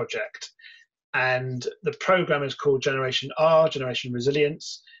Drive Project, and the program is called Generation R, Generation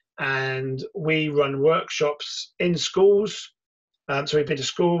Resilience, and we run workshops in schools. So we've been to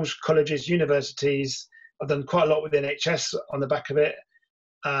schools, colleges, universities. I've done quite a lot with the NHS on the back of it,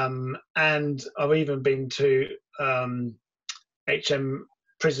 and I've even been to HM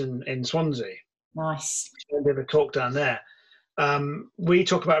Prison in Swansea. Nice. I did a talk down there. We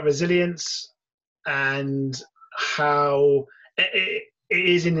talk about resilience and how it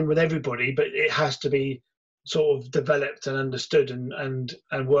is in with everybody, but it has to be sort of developed and understood and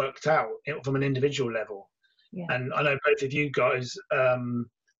worked out from an individual level. Yeah. And I know both of you guys,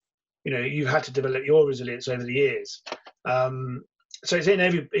 you know, you've had to develop your resilience over the years. So it's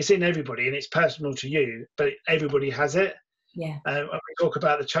in everybody, and it's personal to you, but everybody has it. Yeah. We talk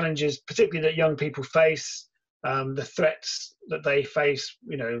about the challenges, particularly that young people face, the threats that they face,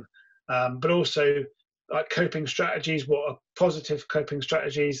 you know, but also like coping strategies, what are positive coping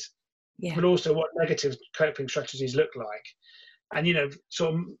strategies, but also what negative coping strategies look like. And, you know,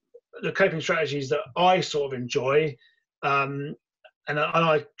 sort of the coping strategies that I sort of enjoy, and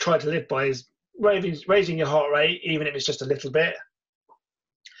I try to live by, is raising your heart rate, even if it's just a little bit,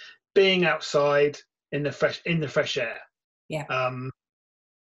 being outside in the fresh air. Yeah.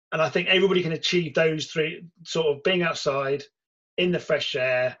 And I think everybody can achieve those three, sort of being outside, in the fresh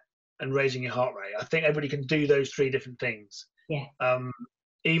air, and raising your heart rate. I think everybody can do those three different things. Yeah.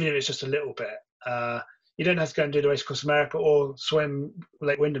 Even if it's just a little bit. You don't have to go and do the Race Across America or swim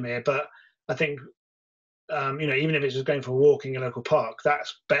Lake Windermere, but I think, you know, even if it's just going for a walk in a local park,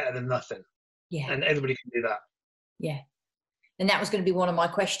 that's better than nothing. Yeah. And everybody can do that. Yeah. And that was going to be one of my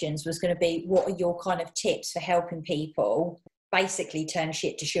questions, was going to be, what are your kind of tips for helping people basically turn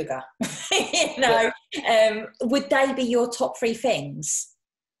shit to sugar? You know, would they be your top three things?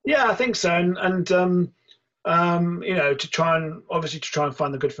 Yeah, I think so. And you know, to try and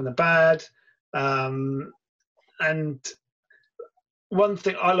find the good from the bad. And one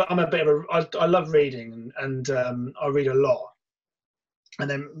thing, I'm a bit of I love reading, and I read a lot. And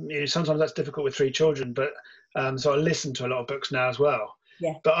then, you know, sometimes that's difficult with three children, but so I listen to a lot of books now as well.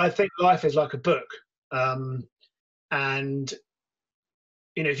 Yeah. But I think life is like a book, and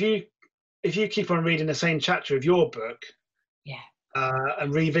you know, if you if you keep on reading the same chapter of your book, Yeah.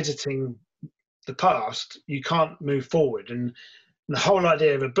 And revisiting the past, you can't move forward. And the whole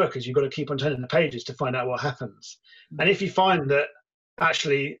idea of a book is you've got to keep on turning the pages to find out what happens. And if you find that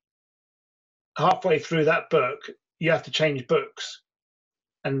actually halfway through that book you have to change books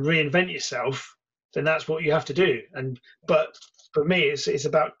and reinvent yourself, then that's what you have to do. But for me, it's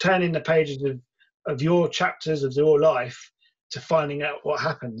about turning the pages of your chapters of your life to finding out what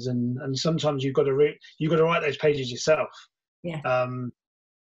happens. And sometimes you've got to write those pages yourself. Yeah.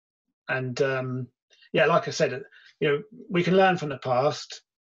 Yeah, like I said, we can learn from the past,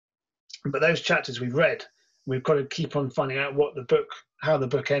 but those chapters we've read, we've got to keep on finding out how the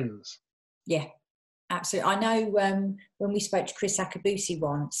book ends. Yeah, absolutely. I know when we spoke to Chris Akabusi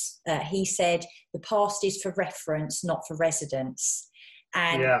once, he said the past is for reference, not for residence.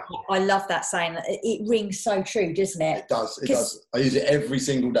 And yeah. I love that saying. It rings so true, doesn't it? It does. I use it every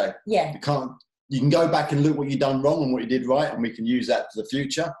single day. Yeah. You can go back and look what you've done wrong and what you did right, and we can use that for the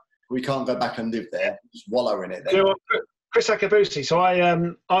future. We can't go back and live there, just wallow in it. Then. Chris Akabusi. So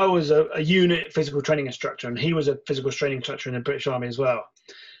I was a unit physical training instructor, and he was a physical training instructor in the British Army as well.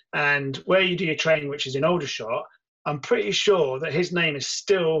 And where you do your training, which is in Aldershot, I'm pretty sure that his name is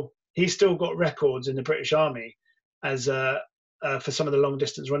he's still got records in the British Army as for some of the long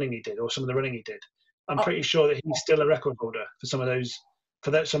distance running he did, or some of the running he did. I'm pretty sure that he's still a record holder for some of those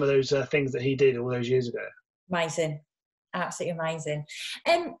things that he did all those years ago. Amazing, absolutely amazing.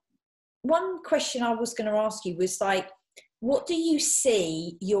 One question I was going to ask you was what do you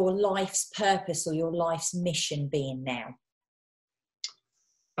see your life's purpose or your life's mission being now?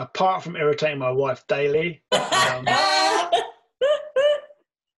 Apart from irritating my wife daily, I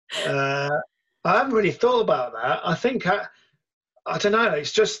haven't really thought about that. I think I don't know.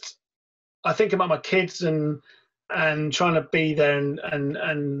 It's just I think about my kids and trying to be there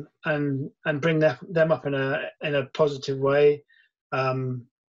and bring them up in a positive way.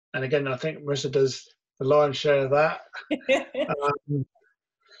 And again, I think Marissa does the lion's share of that.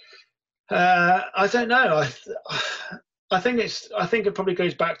 I don't know. I think it probably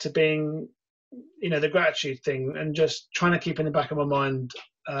goes back to being, the gratitude thing, and just trying to keep in the back of my mind,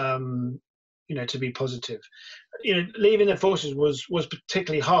 to be positive. Leaving the forces was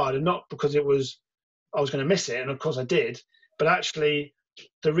particularly hard, and not because I was going to miss it, and of course I did, but actually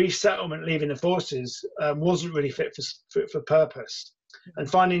the resettlement, leaving the forces, wasn't really fit for purpose.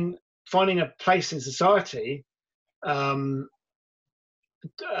 And finding a place in society,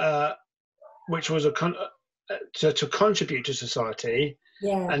 which was to contribute to society,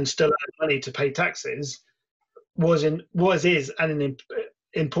 and still earn money to pay taxes, is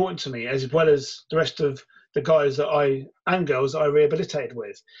important to me, as well as the rest of the guys and girls that I rehabilitated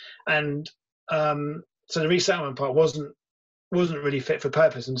with. And so the resettlement part wasn't really fit for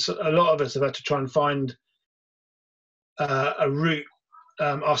purpose, and so a lot of us have had to try and find a route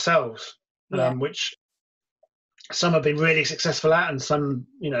ourselves, which some have been really successful at, and some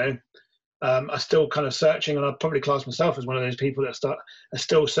are still kind of searching. And I'd probably class myself as one of those people that are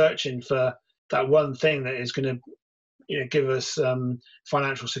still searching for that one thing that is going to give us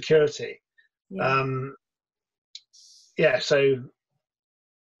financial security. So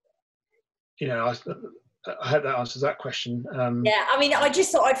I hope that answers that question. I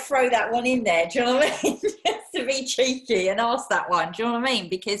just thought I'd throw that one in there. Do you know what I mean? Just to be cheeky and ask that one. Do you know what I mean?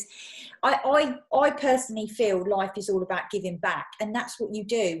 Because I personally feel life is all about giving back, and that's what you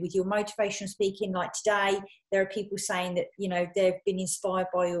do with your motivational speaking. Like today, there are people saying that they've been inspired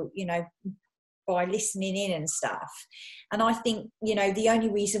by your by listening in and stuff. And I think the only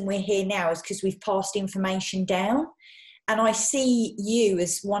reason we're here now is because we've passed information down. And I see you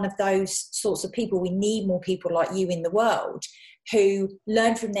as one of those sorts of people. We need more people like you in the world who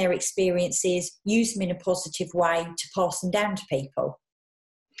learn from their experiences, use them in a positive way to pass them down to people.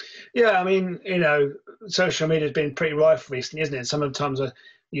 Yeah, I mean, social media has been pretty rife recently, isn't it? Sometimes I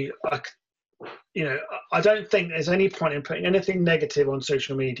don't think there's any point in putting anything negative on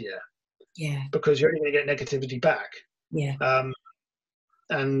social media. Yeah. Because you're only going to get negativity back. Yeah.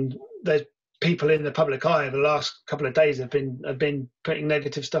 And there's people in the public eye over the last couple of days have been putting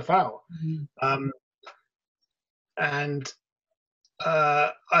negative stuff out. Mm-hmm.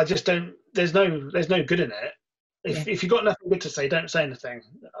 I just don't. There's no good in it. If you've got nothing good to say, don't say anything.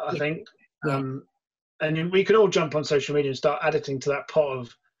 I think. And we can all jump on social media and start editing to that pot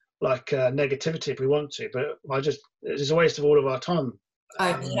of negativity if we want to. But it's a waste of all of our time.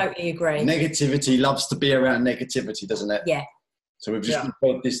 I totally agree. Negativity loves to be around negativity, doesn't it? Yeah. So we've just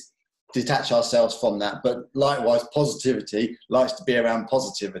got this. Detach ourselves from that, but likewise positivity likes to be around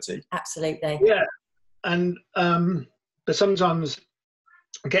positivity. Absolutely. Yeah. And but sometimes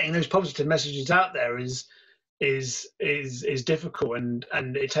getting those positive messages out there is difficult, and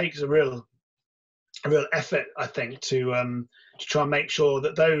it takes a real effort, I think, to try and make sure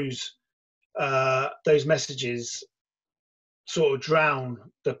that those messages sort of drown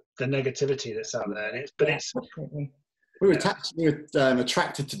the negativity that's out there. We're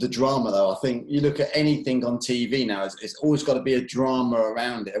attracted to the drama, though. I think you look at anything on TV now, it's always got to be a drama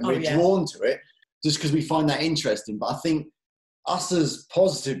around it, and we're drawn to it just because we find that interesting. But I think us as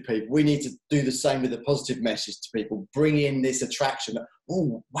positive people, we need to do the same with a positive message to people, bring in this attraction.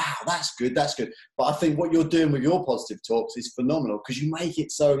 Oh, wow, that's good, that's good. But I think what you're doing with your positive talks is phenomenal, because you make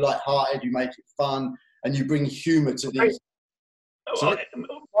it so light-hearted, you make it fun, and you bring humour to these.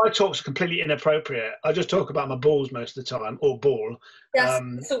 My talks are completely inappropriate. I just talk about my balls most of the time, or ball.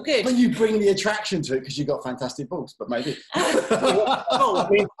 That's all good. When you bring the attraction to it, because you've got fantastic balls, but maybe. I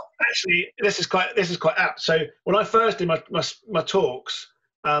mean, actually, this is quite apt. So when I first did my talks,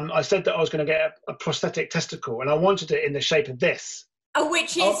 I said that I was going to get a prosthetic testicle, and I wanted it in the shape of this. Oh,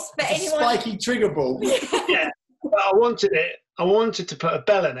 which is for anyone. Spiky trigger ball. Yeah, but I wanted to put a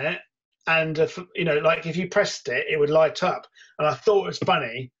bell in it, and like if you pressed it, it would light up. And I thought it was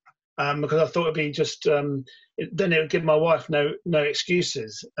funny because I thought it'd be just then it would give my wife no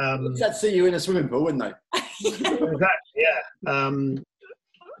excuses. They'd see you in a swimming pool, wouldn't they? Exactly, yeah.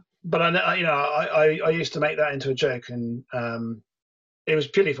 But I used to make that into a joke, and it was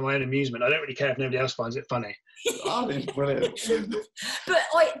purely for my own amusement. I don't really care if nobody else finds it funny. Oh, it's brilliant. But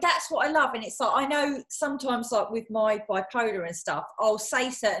that's what I love, and it's like, I know sometimes, like with my bipolar and stuff, I'll say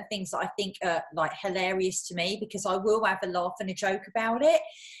certain things that I think are like hilarious to me, because I will have a laugh and a joke about it.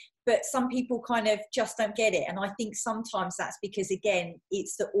 But some people kind of just don't get it, and I think sometimes that's because, again,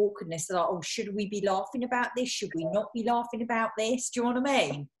 it's the awkwardness. Like, oh, should we be laughing about this? Should we not be laughing about this? Do you know what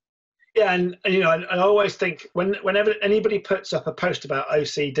I mean? Yeah, and I always think whenever anybody puts up a post about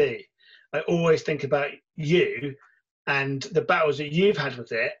OCD, I always think about you and the battles that you've had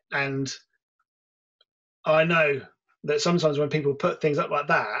with it. And I know that sometimes when people put things up like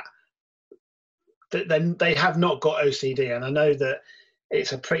that, then they have not got OCD. And I know that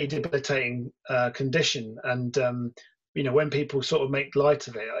it's a pretty debilitating condition. And, when people sort of make light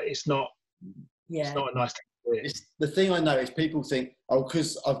of it, it's not a nice thing. It's the thing I know is people think, oh,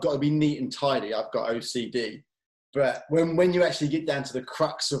 because I've got to be neat and tidy, I've got OCD. But when you actually get down to the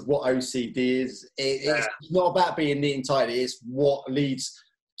crux of what OCD is, it's not about being neat and tidy. It's what leads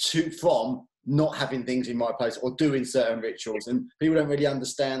from not having things in my place or doing certain rituals. And people don't really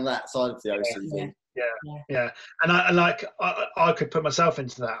understand that side of the OCD. Yeah. And I could put myself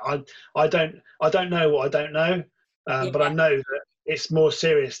into that. I don't know what I don't know, but I know that it's more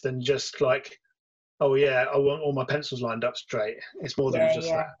serious than just like, oh yeah, I want all my pencils lined up straight. It's more than just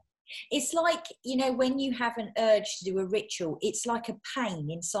that. It's like, when you have an urge to do a ritual, it's like a pain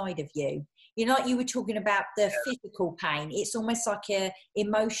inside of you. Like you were talking about the physical pain. It's almost like a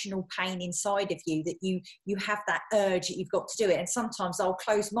emotional pain inside of you that you have that urge that you've got to do it. And sometimes I'll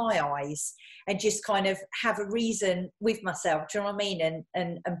close my eyes and just kind of have a reason with myself, do you know what I mean?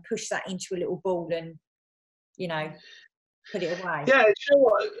 And push that into a little ball and, put it away. Yeah, you know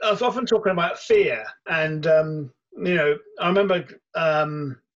what? I was often talking about fear, and I remember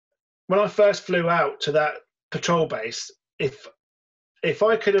when I first flew out to that patrol base, if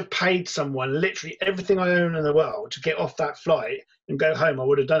I could have paid someone literally everything I own in the world to get off that flight and go home, I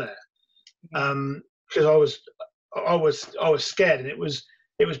would have done it. Because I was scared, and it was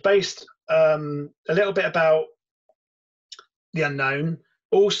based a little bit about the unknown.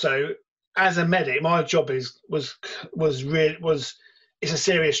 Also, as a medic, my job was it's a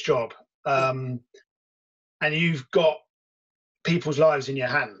serious job, and you've got people's lives in your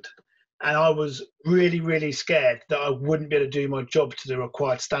hand. And I was really, really scared that I wouldn't be able to do my job to the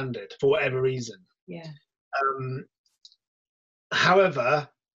required standard for whatever reason. Yeah. However,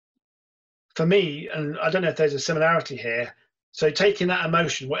 for me, and I don't know if there's a similarity here, so taking that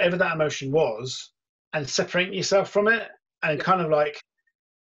emotion, whatever that emotion was, and separating yourself from it, and kind of like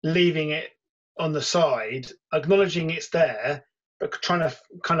leaving it on the side, acknowledging it's there, but trying to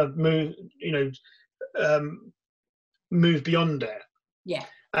kind of move, move beyond it. Yeah.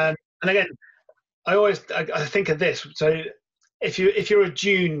 And again, I think of this. So if you're a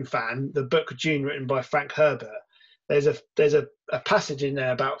Dune fan, the book Dune written by Frank Herbert, there's a passage in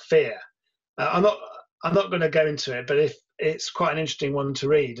there about fear. I'm not going to go into it, but it's quite an interesting one to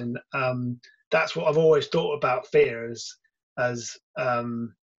read, and that's what I've always thought about fear as a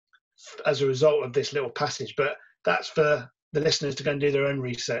result of this little passage. But that's for the listeners to go and do their own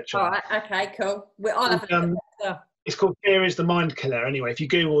research on. All right, okay, cool. I'll have a look at that. It's called "Fear is the Mind Killer." Anyway, if you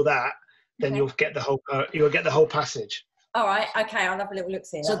Google that, then you'll get the whole passage. All right, okay, I'll have a little look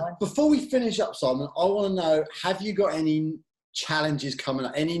see So that one. before we finish up, Simon, I want to know, have you got any challenges coming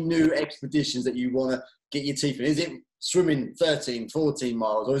up, any new expeditions that you want to get your teeth in? Is it swimming 13, 14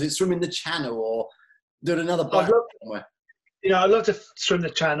 miles, or is it swimming the channel, or doing another bike somewhere? I'd love to swim the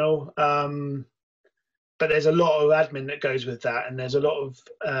channel, but there's a lot of admin that goes with that, and there's a lot of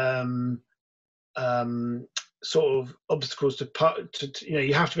sort of obstacles to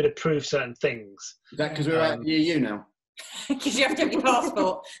you have to be able to prove certain things. Is that because we're at EU now? Because you have to have your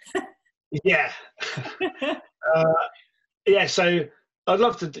passport. Yeah. Yeah, so I'd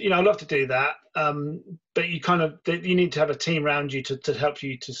love to do that, but you need to have a team around you to help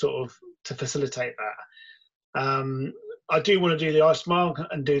you to facilitate that. I do want to do the ice mile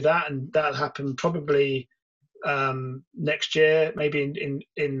and do that, and that'll happen probably next year, maybe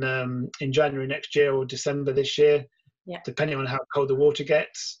in January next year or December this year, depending on how cold the water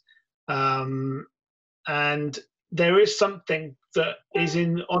gets. And there is something that is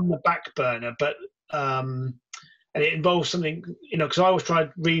on the back burner, but and it involves something, because I always try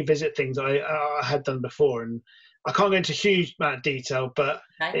to revisit things I had done before, and I can't go into a huge amount of detail, but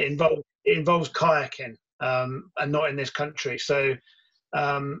it involves kayaking, and not in this country. So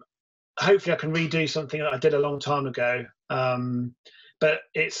hopefully I can redo something that I did a long time ago, but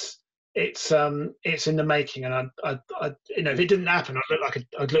it's in the making, and I if it didn't happen,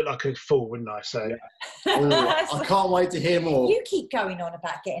 I'd look like a fool, wouldn't I? So I can't wait to hear more. You keep going on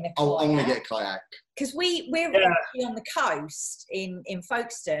about getting a kayak. I want to get a kayak because we're actually on the coast in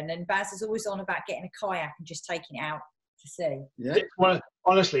Folkestone, and Baz is always on about getting a kayak and just taking it out to sea. Yeah. Well,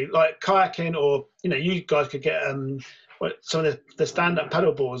 honestly, like kayaking, or you guys could get some of the stand-up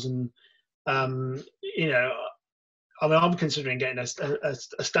paddle boards, and I'm considering getting a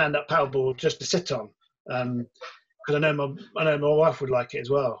stand-up paddleboard just to sit on, because I know my wife would like it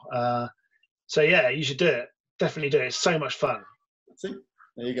as well. So yeah, you should do it. Definitely do it. It's so much fun. See,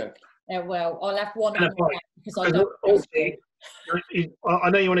 there you go. Yeah, well, I'll have one because I know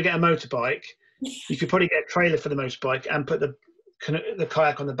you want to get a motorbike. You could probably get a trailer for the motorbike and put the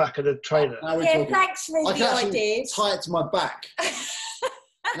kayak on the back of the trailer. Thanks for the ideas. Tie it to my back.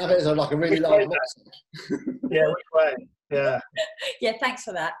 And I bet it's like a really large box. Yeah, which way? Yeah. Yeah, thanks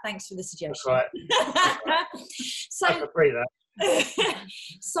for that. Thanks for the suggestion. That's right. So, I agree that.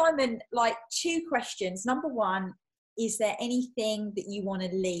 Simon, 2 questions. Number 1, is there anything that you want to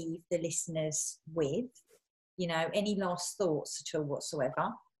leave the listeners with? Any last thoughts at all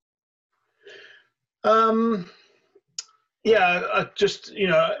whatsoever? Yeah, I just,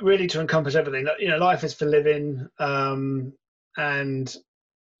 really to encompass everything. Life is for living, and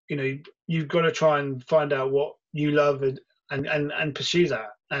you've got to try and find out what you love and pursue that.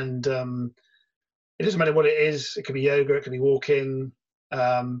 And it doesn't matter what it is. It could be yoga, it could be walking,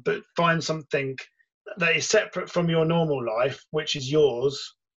 but find something that is separate from your normal life, which is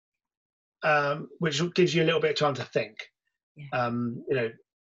yours, which gives you a little bit of time to think. Yeah.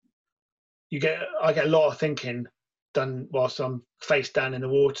 I get a lot of thinking done whilst I'm face down in the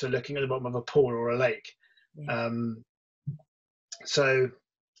water looking at the bottom of a pool or a lake. Yeah. So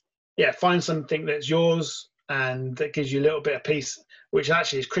yeah, find something that's yours and that gives you a little bit of peace, which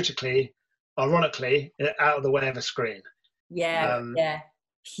actually is ironically, out of the way of a screen. Yeah,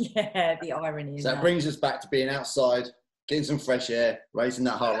 the irony. So that brings us back to being outside, getting some fresh air, raising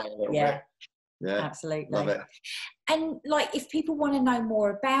that heart rate a little bit. Yeah, absolutely. Love it. And if people want to know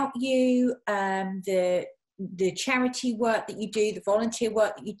more about you, the charity work that you do, the volunteer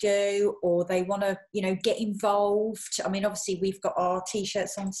work that you do, or they want to, get involved. I mean, obviously we've got our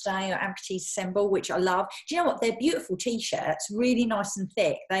T-shirts on today, our Amputees Assemble, which I love. Do you know what? They're beautiful T-shirts, really nice and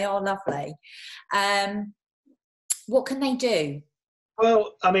thick. They are lovely. What can they do?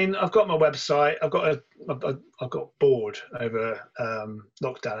 Well, I mean, I've got my website. I've got bored over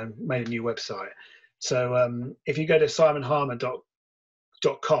lockdown and made a new website. So if you go to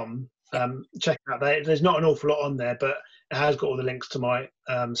simonharmer.com, check it out. There's not an awful lot on there, but it has got all the links to my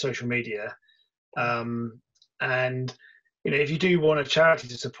social media. And if you do want a charity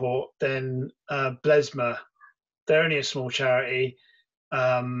to support, then Blesma, they're only a small charity.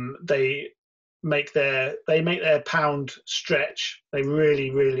 They make their pound stretch. They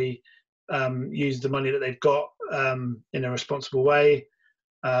really, really use the money that they've got in a responsible way.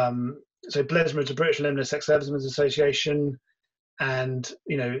 So Blesma is the British Alumni Sex Servicemen's Association, and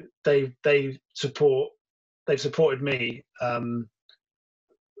they've supported me. I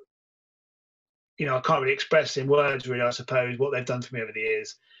can't really express in words, really, I suppose, what they've done for me over the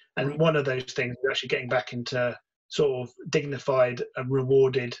years. And one of those things is actually getting back into sort of dignified and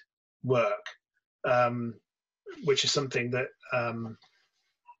rewarded work, which is something that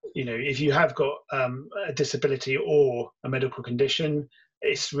if you have got a disability or a medical condition,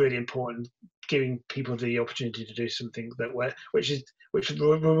 it's really important giving people the opportunity to do something which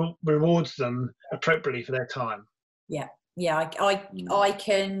rewards them appropriately for their time. Yeah, I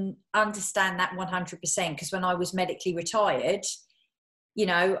can understand that 100%, because when I was medically retired,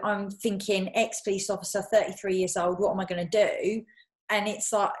 I'm thinking ex-police officer, 33 years old, what am I going to do? And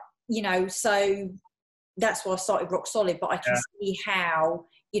it's like, so that's why I started Rock Solid, but I can see how,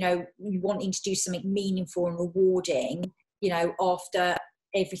 wanting to do something meaningful and rewarding, after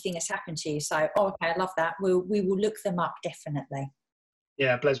everything has happened to you. So, okay, I love that. We will look them up, definitely.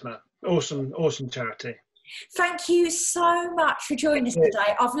 Yeah, Blesma. Awesome charity. Thank you so much for joining us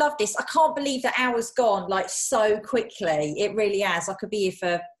today. I've loved this. I can't believe the hour's gone like so quickly. It really has. I could be here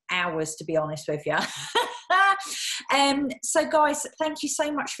for hours, to be honest with you. So guys, thank you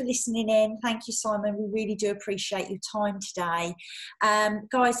so much for listening in. Thank you, Simon. We really do appreciate your time today.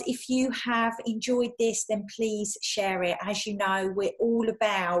 Guys, if you have enjoyed this, then please share it. As you know, we're all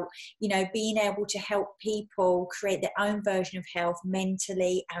about, being able to help people create their own version of health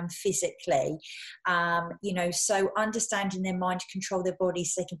mentally and physically. So understanding their mind to control their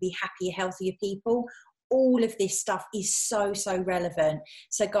bodies so they can be happier, healthier people. All of this stuff is so relevant.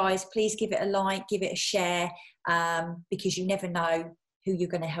 So guys, please give it a like, give it a share, because you never know who you're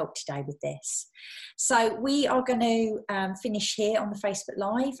going to help today with this. So we are going to finish here on the Facebook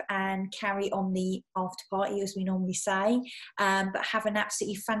Live and carry on the after party, as we normally say. But have an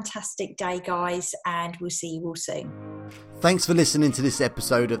absolutely fantastic day, guys, and we'll see you all soon. Thanks for listening to this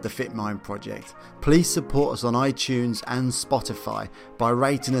episode of the Fit Mind Project. Please support us on iTunes and Spotify by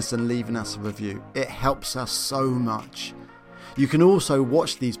rating us and leaving us a review. It helps us so much. You can also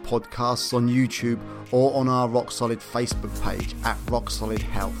watch these podcasts on YouTube or on our Rock Solid Facebook page at Rock Solid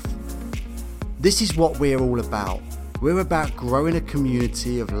Health. This is what we're all about. We're about growing a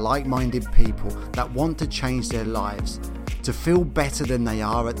community of like-minded people that want to change their lives, to feel better than they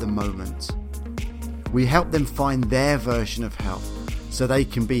are at the moment. We help them find their version of health so they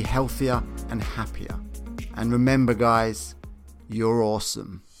can be healthier and happier. And remember, guys, you're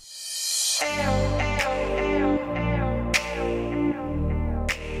awesome.